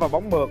khỏe và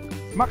bóng mượt.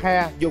 Mắc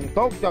he dùng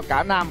tốt cho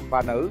cả nam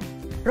và nữ.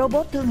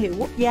 Robot thương hiệu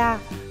quốc gia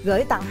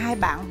gửi tặng 2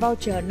 bạn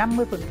voucher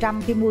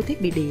 50% khi mua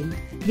thiết bị điện,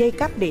 dây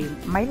cáp điện,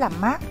 máy làm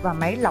mát và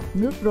máy lọc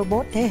nước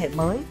robot thế hệ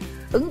mới.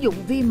 Ứng dụng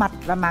vi mạch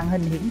và màn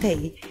hình hiển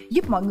thị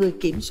giúp mọi người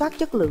kiểm soát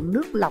chất lượng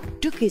nước lọc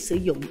trước khi sử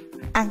dụng,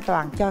 an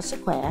toàn cho sức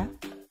khỏe.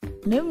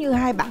 Nếu như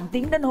 2 bạn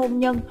tiến đến hôn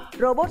nhân,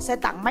 robot sẽ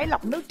tặng máy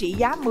lọc nước trị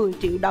giá 10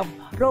 triệu đồng,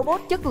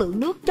 robot chất lượng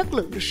nước, chất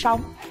lượng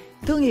sống.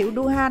 Thương hiệu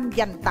Duhan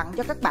dành tặng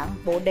cho các bạn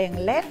bộ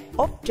đèn LED,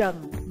 ốp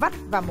trần, vách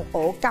và một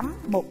ổ cắm,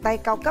 một tay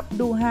cao cấp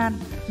Duhan.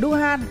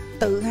 Duhan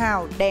tự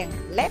hào đèn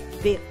LED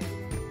Việt.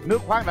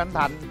 Nước khoáng Đảnh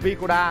Thành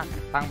Vicoda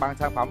tặng bạn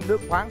sản phẩm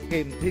nước khoáng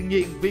kiềm thiên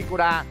nhiên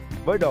Vicoda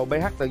với độ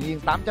pH tự nhiên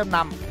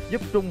 8.5,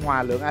 giúp trung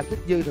hòa lượng axit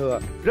dư thừa,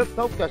 rất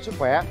tốt cho sức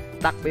khỏe,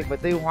 đặc biệt về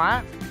tiêu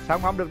hóa. Sản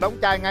phẩm được đóng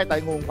chai ngay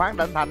tại nguồn khoáng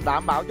Đảnh Thành,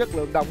 đảm bảo chất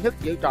lượng đồng nhất,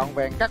 giữ trọn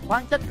vẹn các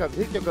khoáng chất cần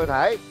thiết cho cơ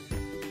thể.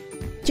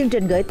 Chương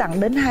trình gửi tặng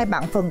đến 2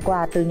 bạn phần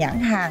quà từ nhãn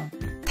hàng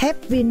thép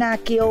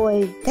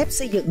Vinakioi, thép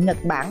xây dựng Nhật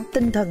Bản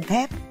tinh thần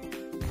thép.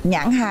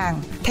 Nhãn hàng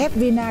thép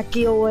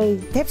Vinakioi,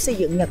 thép xây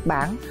dựng Nhật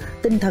Bản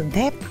tinh thần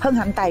thép hân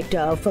hạnh tài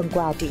trợ phần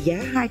quà trị giá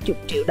 20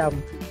 triệu đồng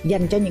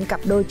dành cho những cặp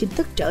đôi chính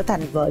thức trở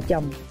thành vợ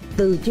chồng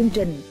từ chương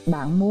trình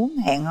Bạn Muốn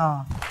Hẹn Hò.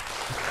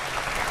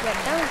 Dạ,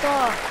 cảm ơn cô.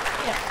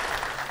 Dạ.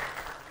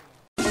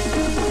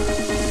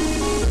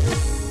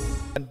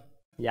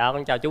 Dạ,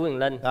 con chào chú Quyền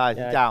Linh. Rồi,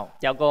 xin chào.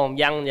 Chào cô Hồng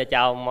Vân và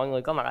chào mọi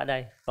người có mặt ở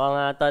đây.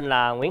 Con tên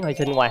là Nguyễn Hồi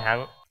Sinh Hoài Hận.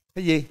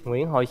 Cái gì?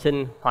 Nguyễn Hồi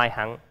Sinh Hoài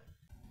Hận.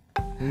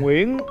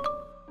 Nguyễn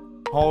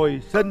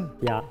Hồi Sinh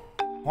Dạ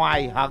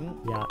Hoài Hận.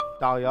 Dạ.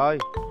 Trời ơi,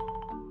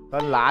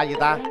 tên lạ vậy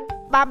ta.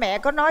 Ba mẹ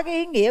có nói cái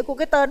ý nghĩa của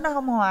cái tên đó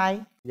không Hoài?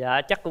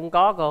 Dạ chắc cũng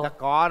có cô. Chắc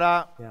có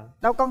đó. Dạ.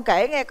 Đâu con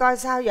kể nghe coi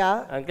sao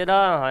vậy? Cái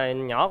đó hồi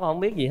nhỏ con không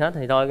biết gì hết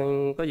thì thôi,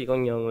 có gì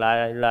con nhường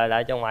lời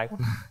lại cho ngoại.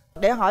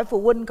 Để hỏi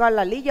phụ huynh coi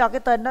là lý do cái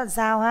tên đó là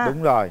sao ha.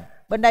 Đúng rồi.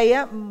 Bên đây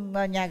á,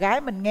 nhà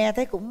gái mình nghe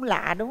thấy cũng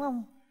lạ đúng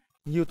không?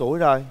 Nhiêu tuổi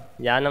rồi?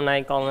 Dạ năm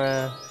nay con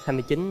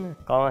 29.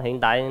 Con hiện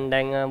tại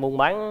đang buôn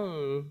bán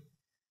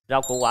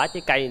rau củ quả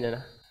trái cây này nè.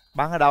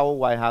 Bán ở đâu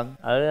Hoài Hận?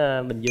 Ở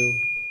Bình Dương.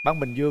 Bán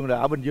Bình Dương rồi,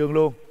 ở Bình Dương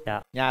luôn?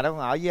 Dạ. Nhà đó con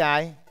ở với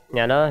ai?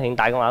 Nhà đó hiện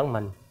tại con ở một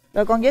mình.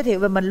 Rồi con giới thiệu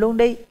về mình luôn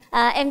đi.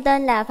 Em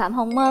tên là Phạm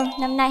Hồng Mơn,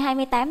 năm nay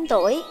 28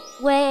 tuổi.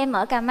 Quê em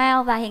ở Cà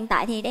Mau và hiện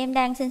tại thì em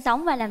đang sinh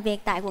sống và làm việc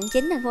tại quận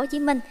 9 thành phố Hồ Chí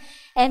Minh.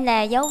 Em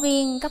là giáo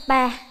viên cấp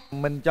 3.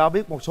 Mình cho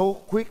biết một số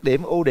khuyết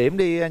điểm, ưu điểm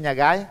đi nhà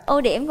gái.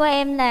 Ưu điểm của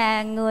em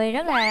là người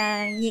rất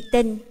là nhiệt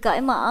tình,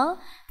 cởi mở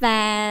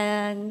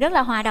và rất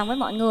là hòa đồng với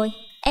mọi người.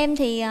 Em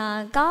thì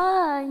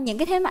có những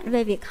cái thế mạnh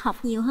về việc học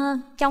nhiều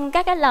hơn. Trong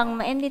các cái lần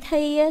mà em đi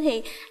thi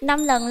thì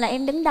 5 lần là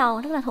em đứng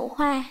đầu, rất là thủ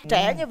khoa.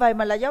 Trẻ như vậy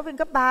mà là giáo viên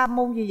cấp 3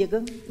 môn gì vậy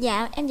cưng?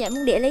 Dạ, em dạy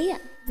môn địa lý ạ.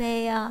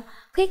 Về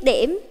khuyết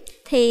điểm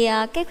thì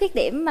cái khuyết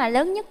điểm mà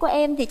lớn nhất của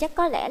em thì chắc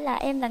có lẽ là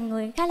em là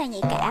người khá là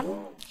nhạy cảm.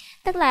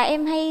 Tức là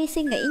em hay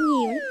suy nghĩ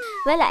nhiều.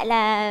 Với lại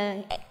là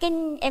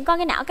em có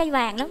cái não cây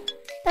vàng lắm.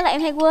 Tức là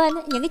em hay quên,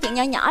 những cái chuyện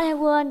nhỏ nhỏ hay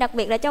quên. Đặc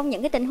biệt là trong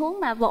những cái tình huống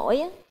mà vội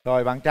á.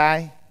 Rồi bạn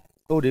trai,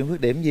 ưu điểm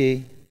khuyết điểm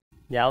gì?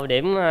 Dạ ưu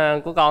điểm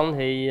của con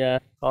thì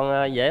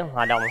con dễ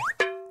hòa đồng,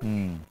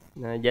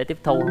 dễ tiếp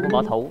thu, không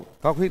bỏ thủ.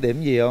 Có khuyết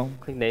điểm gì không?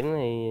 Khuyết điểm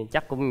thì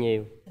chắc cũng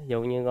nhiều. Ví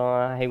dụ như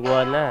con hay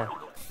quên á.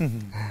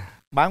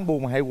 Bán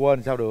buôn mà hay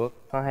quên sao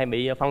được? Con hay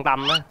bị phân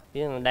tâm á.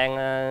 Chứ mình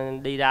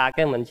đang đi ra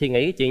cái mình suy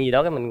nghĩ cái chuyện gì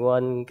đó cái mình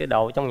quên cái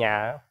đồ trong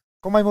nhà.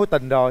 Có mấy mối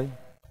tình rồi?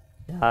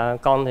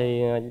 Con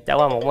thì trải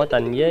qua một mối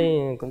tình với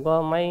cũng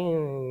có mấy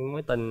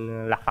mối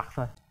tình lặt vặt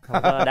thôi.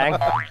 Không có đáng.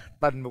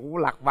 Tình mà cũng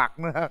lặt vặt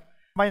nữa.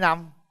 Mấy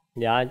năm?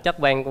 Dạ chắc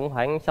quen cũng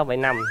khoảng 6-7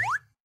 năm.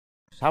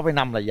 6-7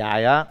 năm là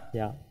dài á.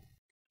 Dạ.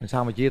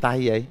 Sao mà chia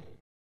tay vậy?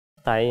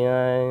 Tại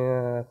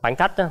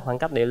khoảng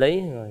cách địa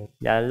lý rồi.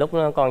 Dạ lúc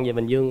đó con về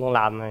Bình Dương con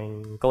làm này,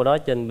 cô đó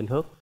trên Bình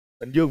Phước.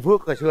 Bình Dương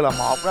Phước hồi xưa là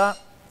một đó.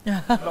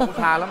 Đâu có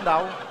xa lắm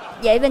đâu.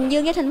 Vậy Bình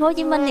Dương với thành phố Hồ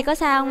Chí Minh thì có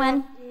xa không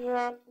anh?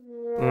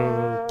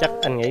 Chắc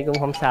anh nghĩ cũng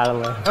không xa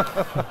lắm rồi.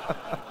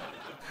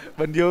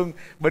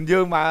 Bình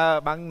Dương mà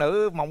bạn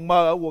nữ mộng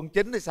mơ ở quận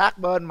 9 thì sát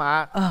bên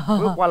mà.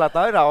 Bước qua là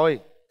tới rồi.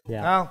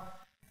 Dạ. Không?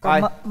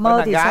 Còn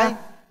mơ thì sao?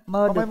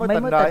 Mơ có được mấy mối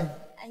tình rồi?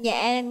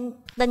 Dạ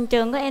tình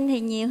trường của em thì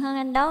nhiều hơn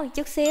anh đó một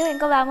chút xíu. Em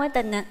có 3 mối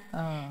tình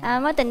ạ.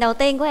 Mối tình đầu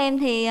tiên của em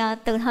thì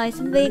từ thời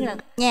sinh viên là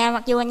nhà,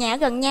 mặc dù là nhà ở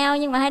gần nhau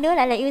nhưng mà hai đứa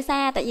lại là yêu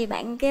xa. Tại vì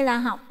bạn kia là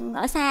học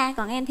ở xa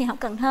còn em thì học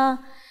Cần Thơ.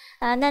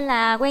 Nên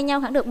là quen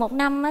nhau khoảng được 1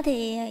 năm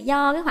thì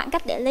do cái khoảng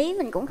cách địa lý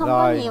mình cũng không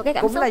có nhiều cái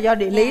cảm xúc. Cũng là do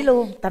địa lý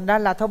luôn. Thành ra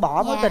là thôi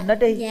bỏ mối tình đó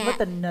đi. Mối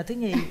tình thứ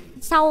nhì.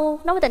 Sau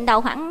mối tình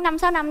đầu khoảng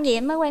 5-6 năm gì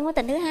em mới quen mối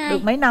tình thứ hai.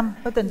 Được mấy năm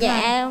mối tình thứ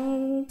hai? Dạ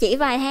chỉ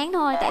vài tháng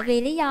thôi. Tại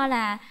vì lý do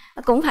là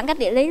cũng khoảng cách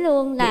địa lý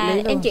luôn, là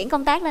em chuyển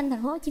công tác lên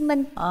thành phố Hồ Chí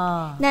Minh.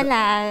 Nên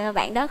là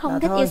bạn đó không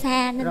thích yêu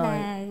xa nên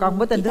là. Còn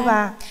mối tình thứ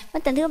ba?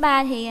 Mối tình thứ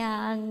ba thì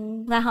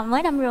vào hồi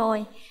mới năm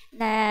rồi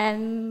là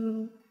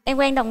em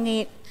quen đồng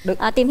nghiệp.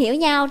 Tìm hiểu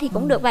nhau thì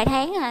cũng được vài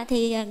tháng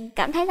thì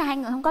cảm thấy là hai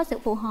người không có sự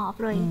phù hợp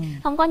rồi,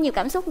 không có nhiều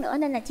cảm xúc nữa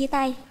nên là chia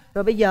tay.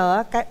 Rồi bây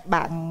giờ cái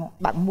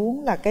bạn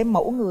muốn là cái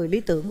mẫu người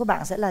lý tưởng của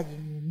bạn sẽ là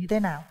như thế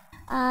nào?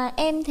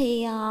 Em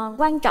thì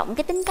quan trọng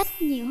cái tính cách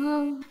nhiều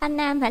hơn. Anh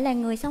nam phải là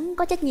người sống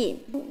có trách nhiệm.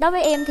 Đối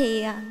với em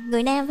thì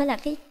người nam phải là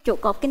cái trụ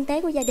cột kinh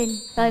tế của gia đình.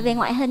 Rồi về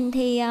ngoại hình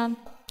thì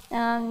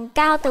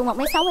cao từ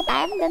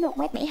 1m68 đến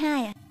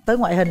 1m72 Tới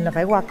ngoại hình là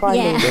phải qua coi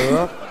liền.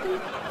 Được.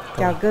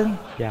 Chào cưng.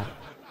 Dạ.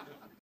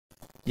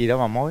 Gì đâu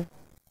mà mối.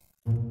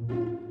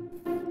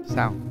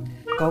 Sao?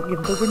 Cột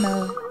giùm tôi cái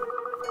nơ.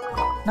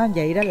 Nó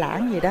vậy đó,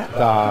 lãng vậy đó.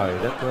 Trời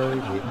đất ơi,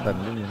 thiệt tình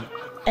cái gì.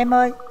 Em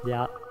ơi.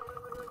 Dạ.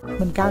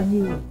 Mình cao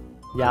nhiêu?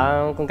 Dạ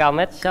con cao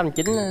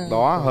 1m69.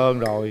 Đó hơn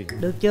rồi.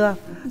 Được chưa?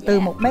 Từ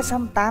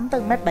 1m68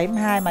 tới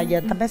 1m72 mà giờ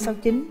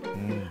 1m69.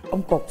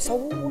 Ông cột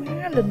xấu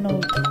quá Linh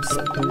ơi. Thật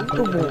sự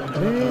tôi buồn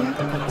ghê.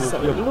 Thật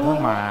sự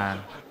luôn mà.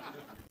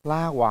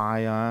 La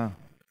hoài à.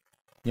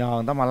 Nhờ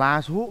người ta mà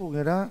la suốt luôn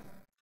vậy đó.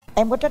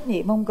 Em có trách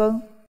nhiệm không cưng?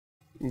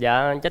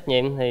 Dạ trách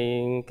nhiệm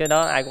thì cái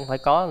đó ai cũng phải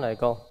có rồi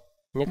cô.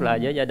 Nhất là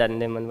với gia đình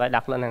thì mình phải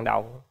đặt lên hàng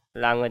đầu.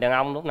 Là người đàn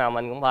ông lúc nào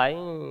mình cũng phải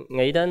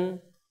nghĩ đến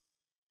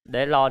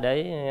để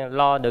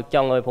lo được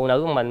cho người phụ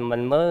nữ của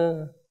mình mới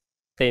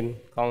tìm.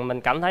 Còn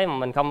mình cảm thấy mà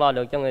mình không lo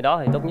được cho người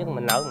đó thì tốt nhất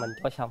mình nở mình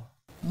cho xong.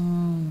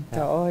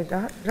 Trời ơi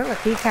đó, rất là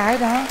khí khái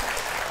đó.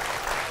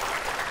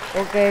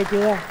 Ok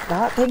chưa?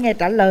 Đó, thế nghe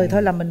trả lời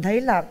thôi là mình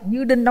thấy là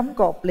như đinh đóng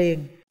cột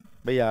liền.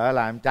 Bây giờ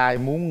là em trai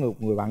muốn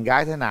người bạn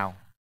gái thế nào?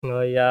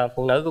 Người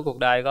phụ nữ của cuộc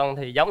đời con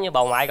thì giống như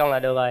bà ngoại con là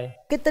được rồi.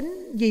 Cái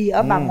tính gì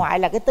ở bà ngoại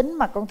là cái tính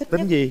mà con thích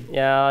Tính nhất? gì?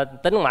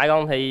 Tính ngoại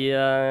con thì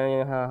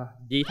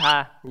vị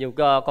tha. Dù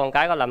con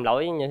cái có làm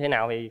lỗi như thế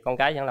nào thì con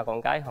cái vẫn là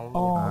con cái, không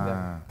được.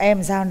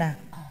 Em sao nè?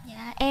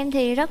 Dạ, em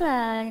thì rất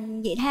là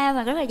vị tha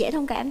và rất là dễ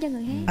thông cảm cho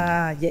người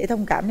khác. Dễ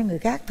thông cảm cho người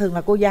khác. Thường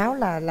là cô giáo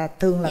là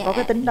thường là có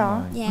cái tính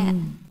đó. Dạ.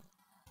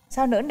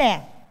 Sao nữa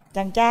nè,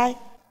 chàng trai?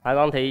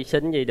 Con thì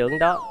xin gì được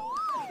đó.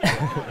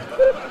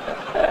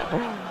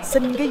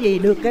 Xin cái gì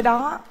được cái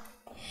đó.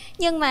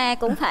 Nhưng mà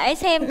cũng phải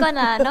xem coi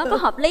là nó có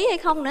hợp lý hay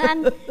không nữa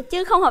anh.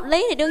 Chứ không hợp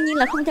lý thì đương nhiên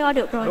là không cho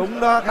được rồi. Đúng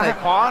đó, cái này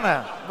khó nè,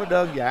 không có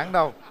đơn giản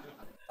đâu.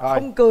 Rồi.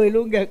 Không cười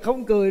luôn kìa,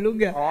 không cười luôn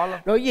kìa.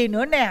 Rồi gì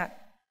nữa nè?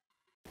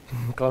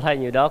 Con thấy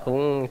nhiều đó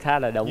cũng khá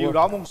là đúng. Nhiều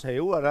đó muốn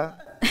xỉu rồi đó.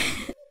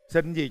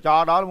 Xin gì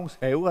cho đó muốn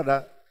xỉu rồi đó.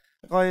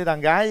 Coi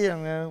đàn gái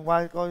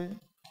qua coi.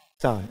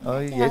 Trời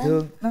ơi dễ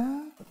thương.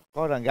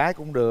 Coi đàn gái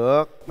cũng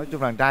được, nói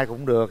chung đàn trai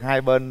cũng được.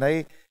 Hai bên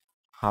thấy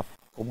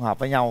cũng hợp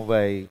với nhau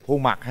về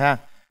khuôn mặt ha,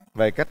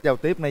 về cách giao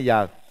tiếp bây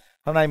giờ.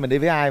 Hôm nay mình đi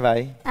với ai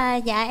vậy?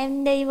 Dạ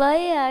em đi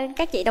với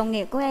các chị đồng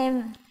nghiệp của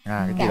em.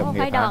 Cả một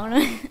phái đoàn nữa.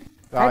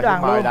 Rồi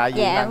đoàn mời đại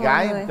diện dạ, đàn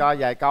gái cho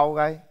vài câu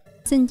coi.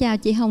 Xin chào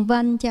chị Hồng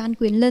Vân, chào anh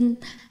Quyền Linh.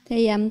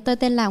 Thì tôi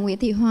tên là Nguyễn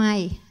Thị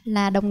Hoài,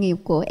 là đồng nghiệp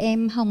của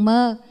em Hồng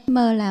Mơ.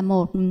 Mơ là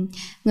một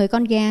người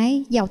con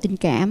gái giàu tình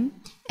cảm.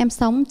 Em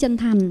sống chân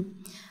thành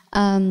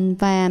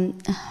và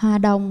hòa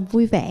đồng,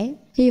 vui vẻ.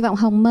 Hy vọng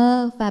Hồng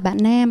Mơ và bạn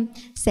Nam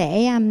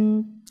sẽ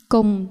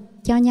cùng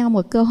cho nhau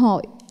một cơ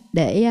hội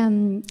để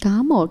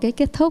có một cái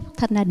kết thúc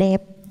thật là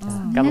đẹp.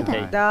 Cảm ơn chị.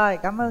 Rồi,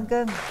 cảm ơn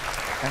cưng.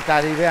 Anh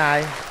trai đi với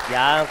ai?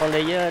 Dạ con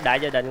đi với đại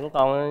gia đình của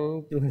con.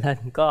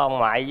 Có ông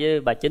ngoại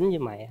với bà chính với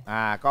mẹ.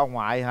 Có ông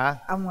ngoại hả?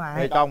 Ông ngoại.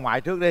 Thì cho ông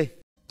ngoại trước đi.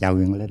 Chào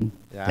Quyền Linh.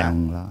 Chào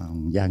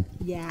ông Dân.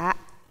 Dạ.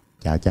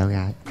 Chào cháu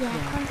gái. Dạ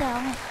con chào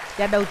ông.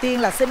 Dạ đầu tiên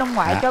là xin ông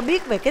ngoại cho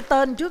biết về cái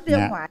tên trước đi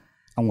ông ngoại.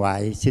 Ông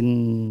ngoại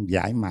xin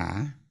giải mã,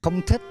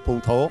 không thích phụ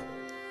thuộc.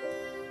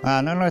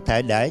 Nó có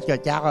thể để cho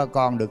cháu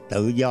con được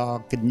tự do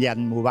kinh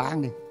doanh mua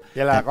bán đi.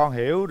 Vậy là con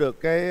hiểu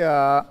được cái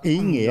ý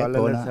nghĩa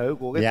của lịch sử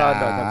của cái tên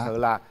rồi. Thật sự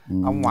là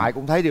ông ngoại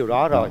cũng thấy điều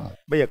đó rồi.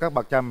 Bây giờ các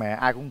bậc cha mẹ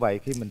ai cũng vậy,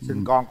 khi mình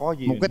sinh con có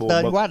gì một cái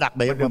tên quá đặc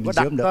biệt, mình đừng có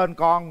đặt tên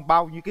con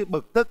bao nhiêu cái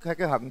bực tức hay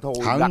cái hận thù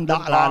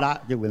đặt đó là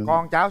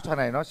con cháu sau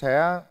này nó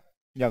sẽ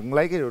nhận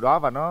lấy cái điều đó,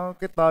 và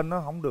cái tên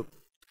nó không được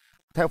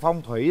theo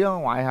phong thủy đó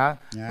ngoại hả?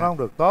 Nó không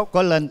được tốt.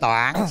 Có lên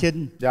tòa án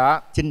xin.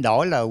 Xin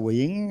đổi là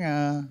Quyển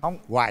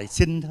Hoài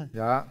Sinh thôi.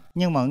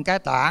 Nhưng mà cái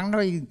tòa án nó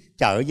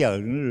chợ giờ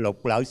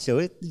lục lợ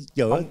sửa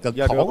chữa cực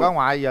giờ khổ. Được đó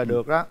ngoại, giờ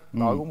được đó.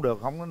 Nổi cũng được,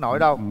 không có nổi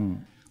đâu.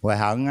 Hoài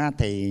Hận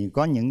thì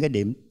có những cái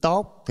điểm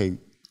tốt thì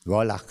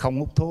gọi là không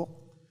hút thuốc,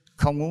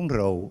 không uống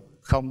rượu,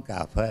 không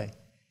cà phê.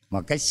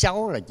 Mà cái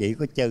xấu là chỉ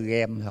có chơi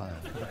game thôi.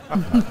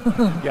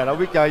 Giờ đâu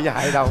biết chơi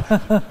với đâu.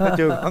 Nó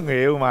chưa có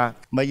nghịu mà.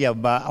 Bây giờ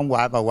ông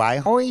ngoại bà ngoại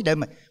hối để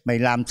mày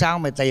làm sao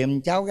mày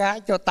tìm cháu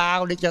gái cho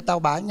tao để cho tao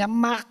bà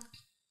nhắm mắt.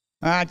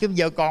 Chứ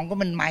giờ còn có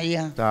mình mày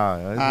à.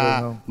 Trời ơi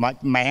không? Mà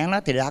mẹ nó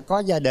thì đã có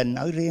gia đình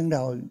ở riêng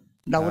rồi,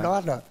 đâu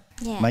đó rồi.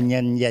 Mà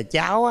nhìn về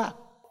cháu á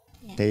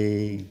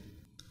thì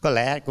có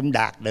lẽ cũng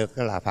đạt được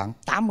là khoảng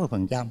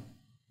 80%.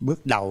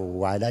 Bước đầu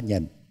ngoại đã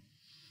nhìn.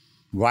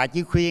 Ngoại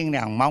chỉ khuyên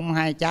rằng mong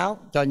hai cháu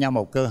cho nhau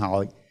một cơ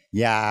hội,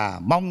 và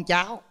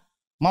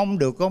mong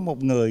được có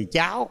một người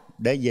cháu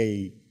để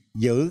gì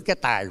giữ cái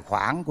tài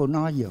khoản của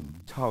nó giùm.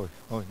 Trời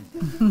ơi.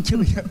 Chứ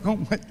bây giờ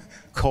không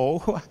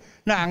khổ quá,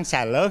 nó ăn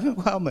xài lớn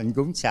quá mình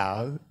cũng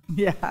sợ.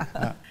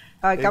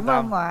 Rồi cảm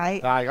ơn ngoại.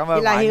 Rồi cảm ơn.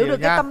 Vậy là ngoại hiểu được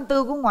nha. cái tâm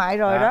tư của ngoại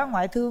rồi đó.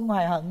 Ngoại thương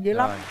Hoài Hận dữ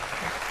lắm.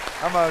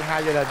 Cảm ơn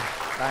hai gia đình,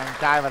 đàn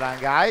trai và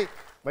đàn gái.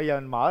 Bây giờ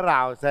mình mở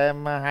rào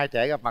xem hai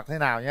trẻ gặp mặt thế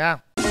nào nha.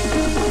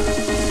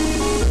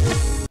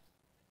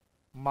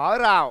 Mở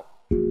rào.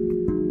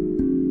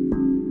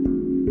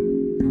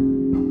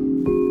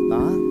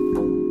 Đó.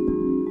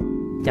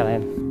 Chào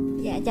em.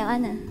 Dạ chào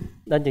anh ạ.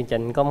 Đến chương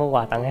trình có món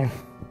quà tặng em.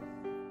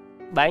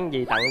 Bán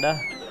gì tặng đó.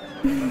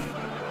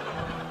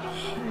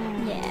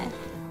 Dạ.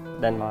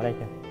 Đền mò đây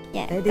cho.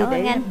 Dạ cảm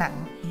ơn anh.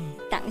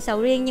 Tặng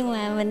sầu riêng nhưng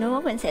mà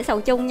mình sẽ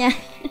sầu chung nha.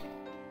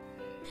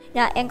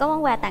 Rồi em có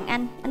món quà tặng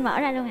anh mở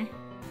ra luôn à.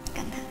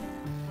 Cẩn thận.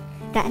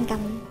 Rồi anh cầm.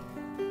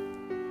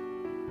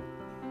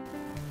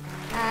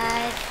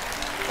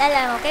 Đây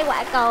là một cái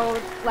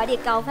quả địa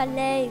cầu pha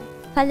lê.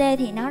 Pha lê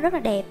thì nó rất là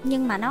đẹp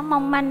nhưng mà nó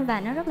mong manh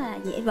và nó rất là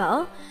dễ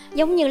vỡ,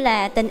 giống như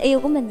là tình yêu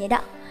của mình vậy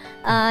đó.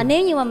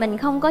 Nếu như mà mình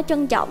không có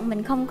trân trọng,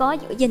 mình không có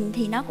giữ gìn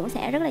thì nó cũng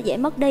sẽ rất là dễ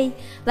mất đi.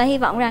 Và hy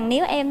vọng rằng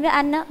nếu em với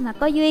anh á, mà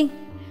có duyên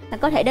là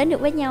có thể đến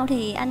được với nhau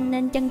thì anh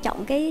nên trân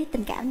trọng cái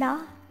tình cảm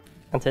đó.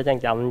 Anh sẽ trân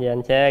trọng và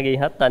anh sẽ ghi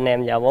hết tên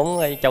em vào 4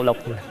 cái châu lục.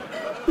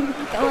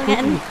 Cảm ơn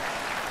anh.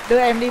 Đưa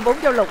em đi 4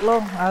 châu lục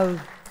luôn.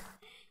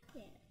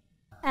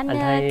 Anh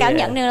thấy cảm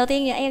nhận lần đầu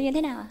tiên về em như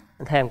thế nào ạ?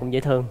 Anh thấy em cũng dễ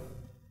thương,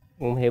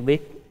 cũng hiểu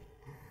biết,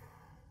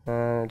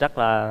 rất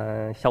là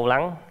sâu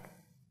lắng.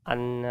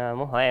 Anh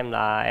muốn hỏi em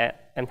là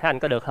em thấy anh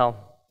có được không?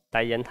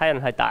 Tại vì anh thấy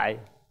anh hơi tài.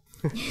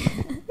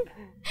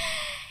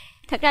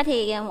 Thật ra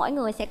thì mỗi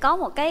người sẽ có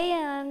một cái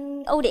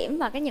ưu điểm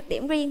và cái nhược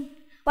điểm riêng.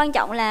 Quan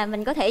trọng là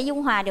mình có thể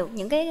dung hòa được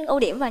những cái ưu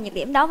điểm và nhược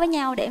điểm đó với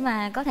nhau để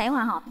mà có thể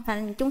hòa hợp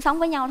và chung sống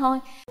với nhau thôi.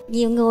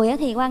 Nhiều người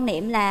thì quan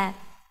niệm là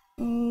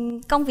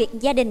công việc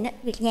gia đình,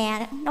 việc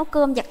nhà, nấu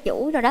cơm giặt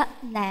giũ rồi đó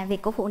là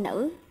việc của phụ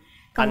nữ.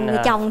 Còn người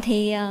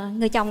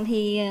chồng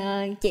thì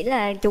chỉ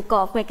là trụ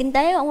cột về kinh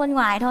tế ở bên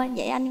ngoài thôi.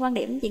 Vậy anh quan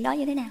điểm chuyện đó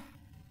như thế nào?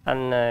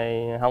 Anh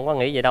không có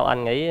nghĩ vậy đâu,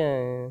 anh nghĩ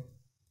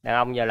đàn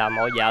ông giờ làm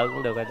mọi vợ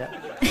cũng được rồi đó.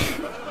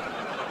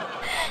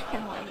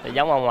 Thì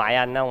giống ông ngoại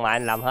anh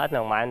làm hết,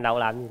 ông ngoại anh đâu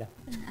làm gì đâu.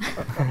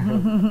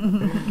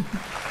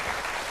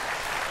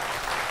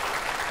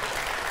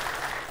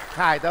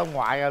 Khai tới ông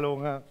ngoại ra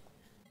luôn ha.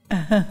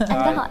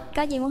 Anh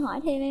có gì muốn hỏi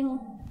thêm em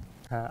không?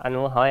 Anh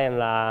muốn hỏi em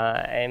là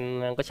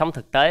em có sống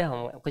thực tế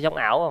không, có sống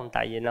ảo không?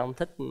 Tại vì nó không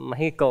thích mấy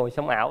cái cô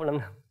sống ảo lắm.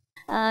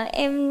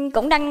 Em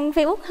cũng đăng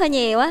Facebook hơi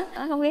nhiều á,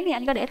 không biết thì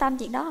anh có để tâm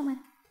chuyện đó không anh?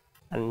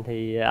 Anh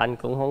thì anh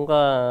cũng không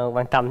có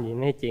quan tâm gì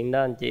mấy chuyện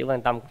đó, anh chỉ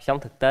quan tâm cuộc sống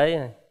thực tế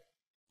thôi.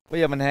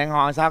 Bây giờ mình hẹn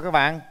hò sao các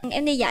bạn?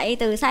 Em đi dạy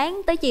từ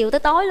sáng tới chiều tới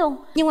tối luôn.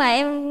 Nhưng mà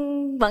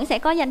em vẫn sẽ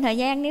có dành thời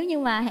gian nếu như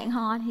mà hẹn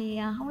hò thì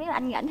không biết là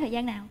anh rảnh thời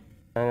gian nào?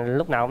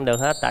 Lúc nào cũng được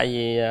hết, tại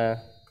vì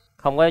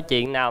không có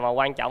chuyện nào mà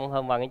quan trọng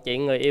hơn bằng cái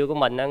chuyện người yêu của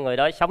mình, người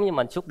đó sống với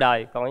mình suốt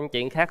đời. Còn những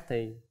chuyện khác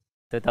thì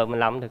từ từ mình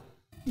làm được.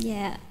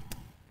 Dạ.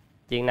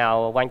 Chuyện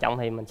nào quan trọng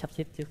thì mình sắp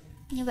xếp trước.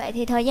 Như vậy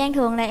thì thời gian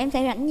thường là em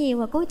sẽ rảnh nhiều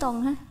vào cuối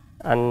tuần ha?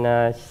 Anh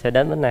sẽ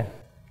đến bên này.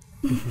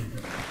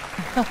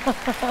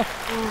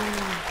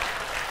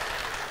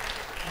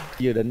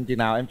 Dự định chừng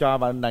nào em cho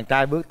bạn đàn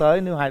trai bước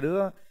tới nếu hai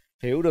đứa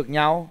hiểu được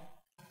nhau?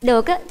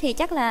 Được á, thì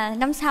chắc là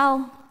năm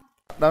sau.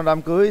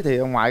 Đám cưới thì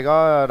ông ngoại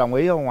có đồng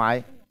ý không ông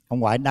ngoại? Ông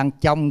ngoại đang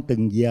trong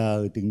từng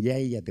giờ, từng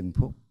giây và từng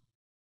phút.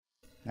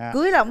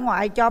 Cưới là ông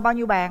ngoại cho bao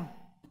nhiêu bàn?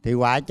 Thì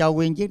ngoại cho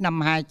nguyên chiếc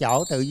 52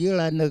 chỗ từ dưới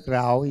lên được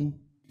rồi.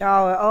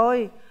 Trời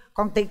ơi,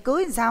 còn tiệc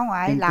cưới thì sao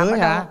ngoại? Tiền làm cưới ở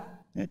đâu? hả?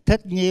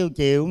 Thích nhiêu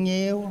chịu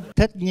nhiêu,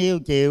 thích nhiêu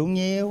chịu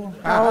nhiêu.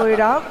 Trời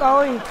đó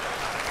coi.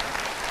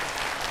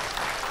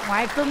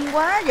 Ngoại cưng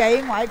quá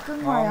vậy, ngoại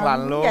cưng ngon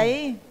lành luôn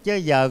vậy. Chứ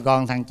giờ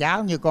còn thằng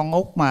cháu như con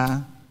út mà.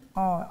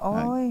 Ôi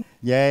ôi.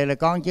 Về là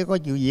con chỉ có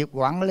chịu việc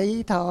quản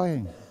lý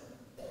thôi.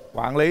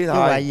 Quản lý thôi.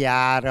 Chứ lại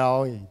già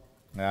rồi.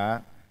 Dạ.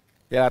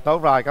 Vậy là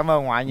tốt rồi, cảm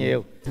ơn ngoại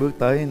nhiều. Bước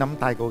tới nắm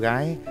tay cô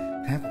gái,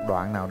 hát một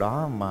đoạn nào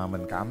đó mà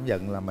mình cảm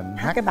nhận là mình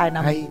hát cái bài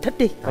nào hay, mình thích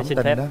đi. cảm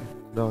tình đó.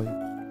 Rồi.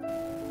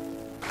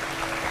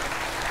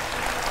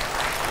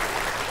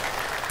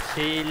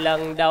 Chỉ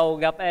lần đầu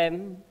gặp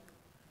em,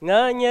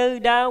 ngỡ như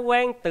đã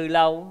quen từ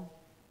lâu.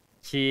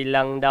 Chỉ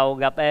lần đầu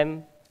gặp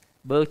em,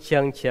 bước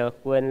chân chợt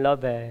quên lối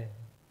về.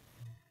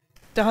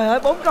 Trời ơi,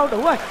 4 câu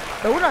đủ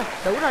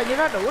rồi, như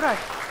đó đủ rồi.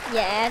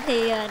 Dạ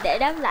thì để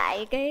đáp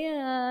lại cái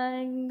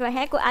bài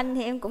hát của anh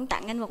thì em cũng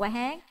tặng anh một bài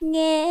hát.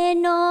 Nghe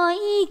nói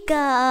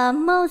Cà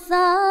Mau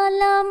xa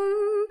lắm,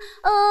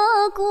 ở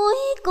cuối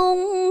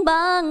cùng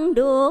bản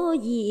đồ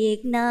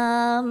Việt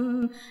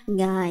Nam.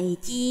 Ngài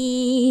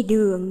chi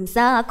đường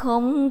xa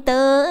không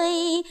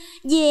tới,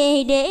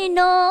 về để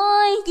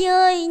nói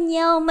với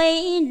nhau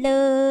mấy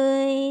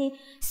lời.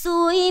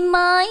 Xuôi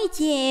mái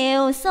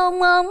chèo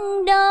sông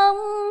ông Đông,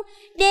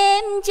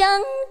 đêm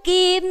trắng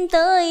kim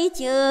tới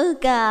chợ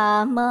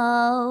Cà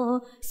Mau.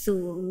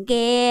 Xuồng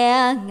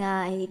ghe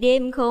ngày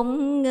đêm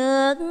không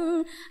ngớt,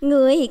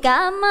 người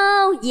Cà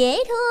Mau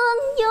dễ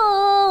thương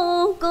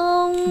vô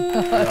cùng.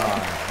 Rồi,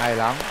 hay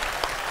lắm.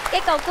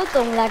 Cái câu cuối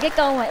cùng là cái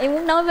câu mà em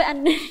muốn nói với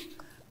anh.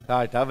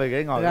 Rồi, trở về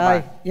ghế ngồi.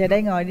 Rồi, về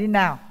đây ngồi đi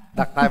nào.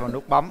 Đặt tay vào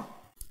nút bấm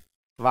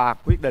và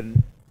quyết định.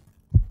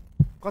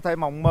 Có thể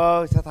mộng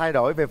mơ sẽ thay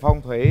đổi về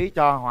phong thủy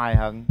cho hoài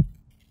hận.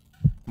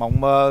 Mộng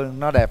mơ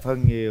nó đẹp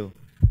hơn nhiều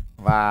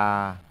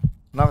và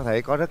nó có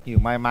thể có rất nhiều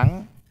may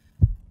mắn.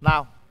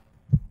 Nào,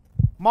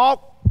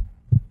 1,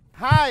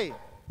 2.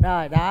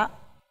 Rồi đó.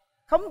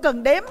 Không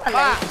cần đếm mà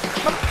lại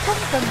không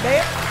cần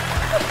đếm.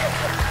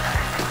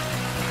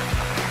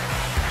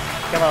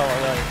 Cảm ơn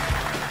mọi người.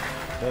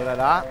 Được rồi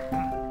đó.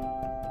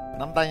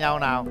 Nắm tay nhau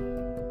nào.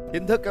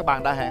 Chính thức các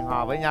bạn đã hẹn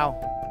hò với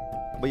nhau.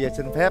 Bây giờ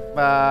xin phép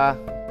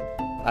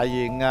đại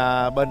diện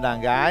bên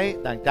đàn gái,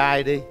 đàn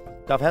trai đi,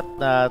 cho phép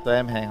tụi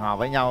em hẹn hò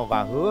với nhau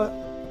và hứa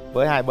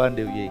với hai bên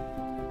điều gì?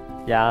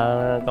 Dạ,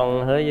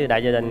 con hứa với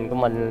đại gia đình của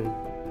mình,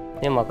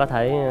 nếu mà có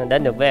thể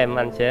đến được với em,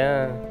 anh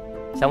sẽ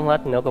sống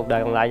hết nửa cuộc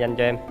đời còn lại dành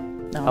cho em.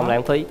 Đó. Không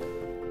lãng phí.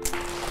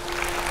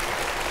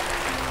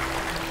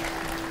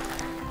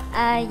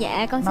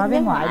 Dạ con nói xin với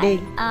phép ngoại đi.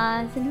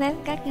 Xin phép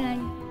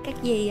các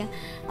dì,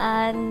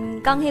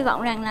 con hy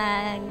vọng rằng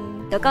là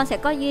tụi con sẽ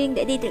có duyên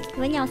để đi được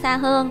với nhau xa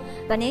hơn.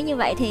 Và nếu như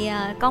vậy thì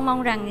con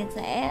mong rằng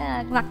sẽ,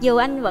 mặc dù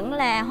anh vẫn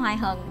là hoài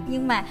hận,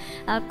 nhưng mà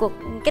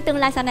cái tương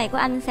lai sau này của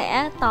anh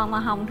sẽ toàn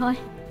màu hồng thôi.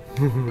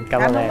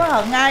 Cảm anh ơn không em. có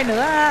hận ai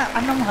nữa ha,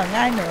 anh không hận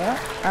ai nữa.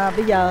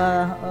 Bây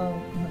giờ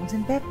mình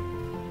xin phép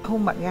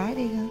hôn bạn gái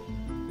đi ha.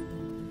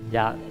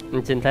 Dạ,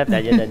 xin phép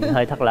đại gia đình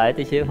hơi thất lễ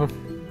tí xíu.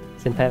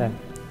 Xin phép em.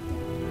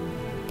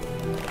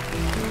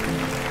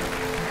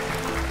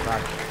 Rồi.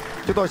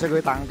 Chúng tôi sẽ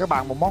gửi tặng các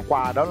bạn một món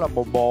quà, đó là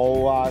một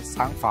bộ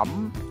sản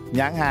phẩm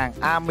nhãn hàng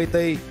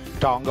Amity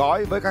trọn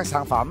gói với các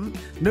sản phẩm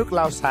nước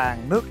lau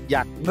sàn, nước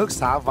giặt, nước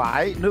xả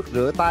vải, nước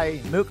rửa tay,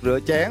 nước rửa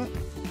chén.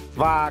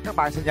 Và các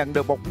bạn sẽ nhận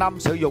được 1 năm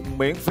sử dụng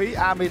miễn phí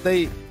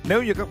Amity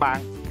nếu như các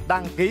bạn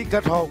đăng ký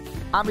kết hôn.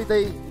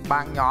 Amity,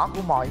 bạn nhỏ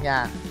của mọi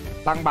nhà,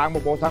 tặng bạn một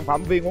bộ sản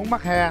phẩm viên uống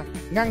mắc he,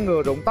 ngăn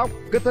ngừa rụng tóc,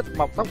 kích thích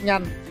mọc tóc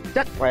nhanh,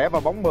 chắc khỏe và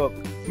bóng mượt.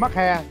 Mắc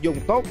he dùng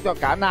tốt cho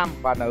cả nam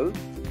và nữ.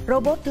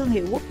 Robot thương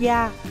hiệu quốc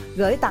gia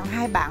gửi tặng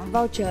 2 bạn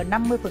voucher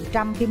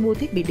 50% khi mua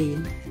thiết bị điện,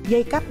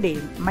 dây cáp điện,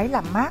 máy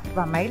làm mát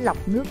và máy lọc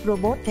nước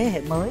robot thế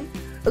hệ mới.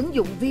 Ứng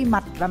dụng vi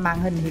mạch và màn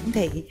hình hiển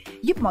thị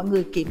giúp mọi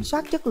người kiểm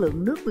soát chất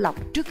lượng nước lọc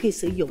trước khi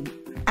sử dụng,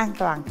 an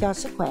toàn cho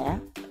sức khỏe.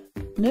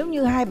 Nếu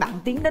như 2 bạn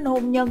tiến đến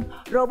hôn nhân,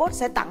 robot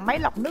sẽ tặng máy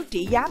lọc nước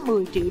trị giá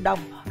 10 triệu đồng,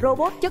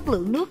 robot chất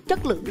lượng nước,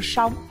 chất lượng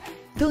sống.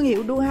 Thương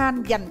hiệu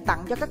Duhan dành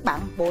tặng cho các bạn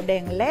bộ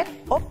đèn LED,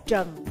 ốp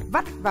trần,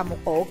 vách và một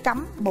ổ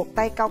cắm một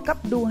tay cao cấp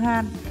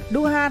Duhan.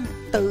 Duhan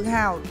tự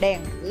hào đèn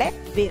LED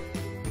Việt.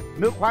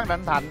 Nước khoáng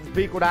Đảnh Thành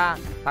Vicoda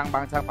tặng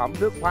bạn sản phẩm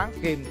nước khoáng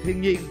kiềm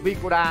thiên nhiên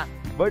Vicoda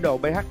với độ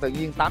pH tự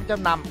nhiên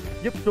 8.5,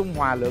 giúp trung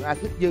hòa lượng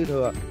axit dư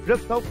thừa, rất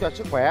tốt cho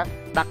sức khỏe,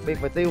 đặc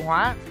biệt về tiêu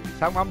hóa.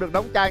 Sản phẩm được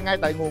đóng chai ngay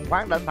tại nguồn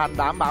khoáng Đảnh Thành,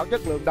 đảm bảo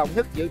chất lượng đồng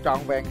nhất, giữ trọn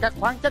vẹn các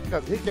khoáng chất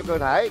cần thiết cho cơ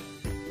thể.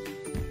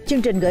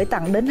 Chương trình gửi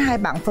tặng đến 2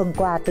 bạn phần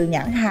quà từ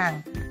nhãn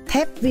hàng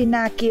thép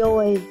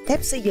Vinakioi,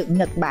 thép xây dựng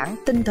Nhật Bản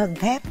tinh thần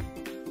thép.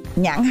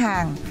 Nhãn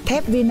hàng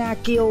thép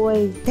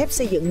Vinakioi, thép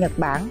xây dựng Nhật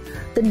Bản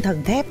tinh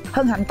thần thép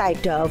hân hạnh tài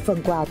trợ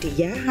phần quà trị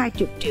giá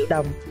 20 triệu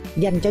đồng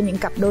dành cho những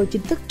cặp đôi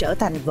chính thức trở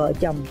thành vợ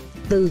chồng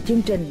từ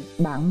chương trình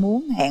Bạn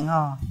Muốn Hẹn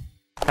Hò.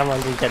 Cảm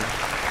ơn chương trình.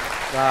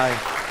 Rồi,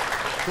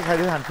 chúc hai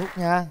đứa hạnh phúc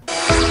nha.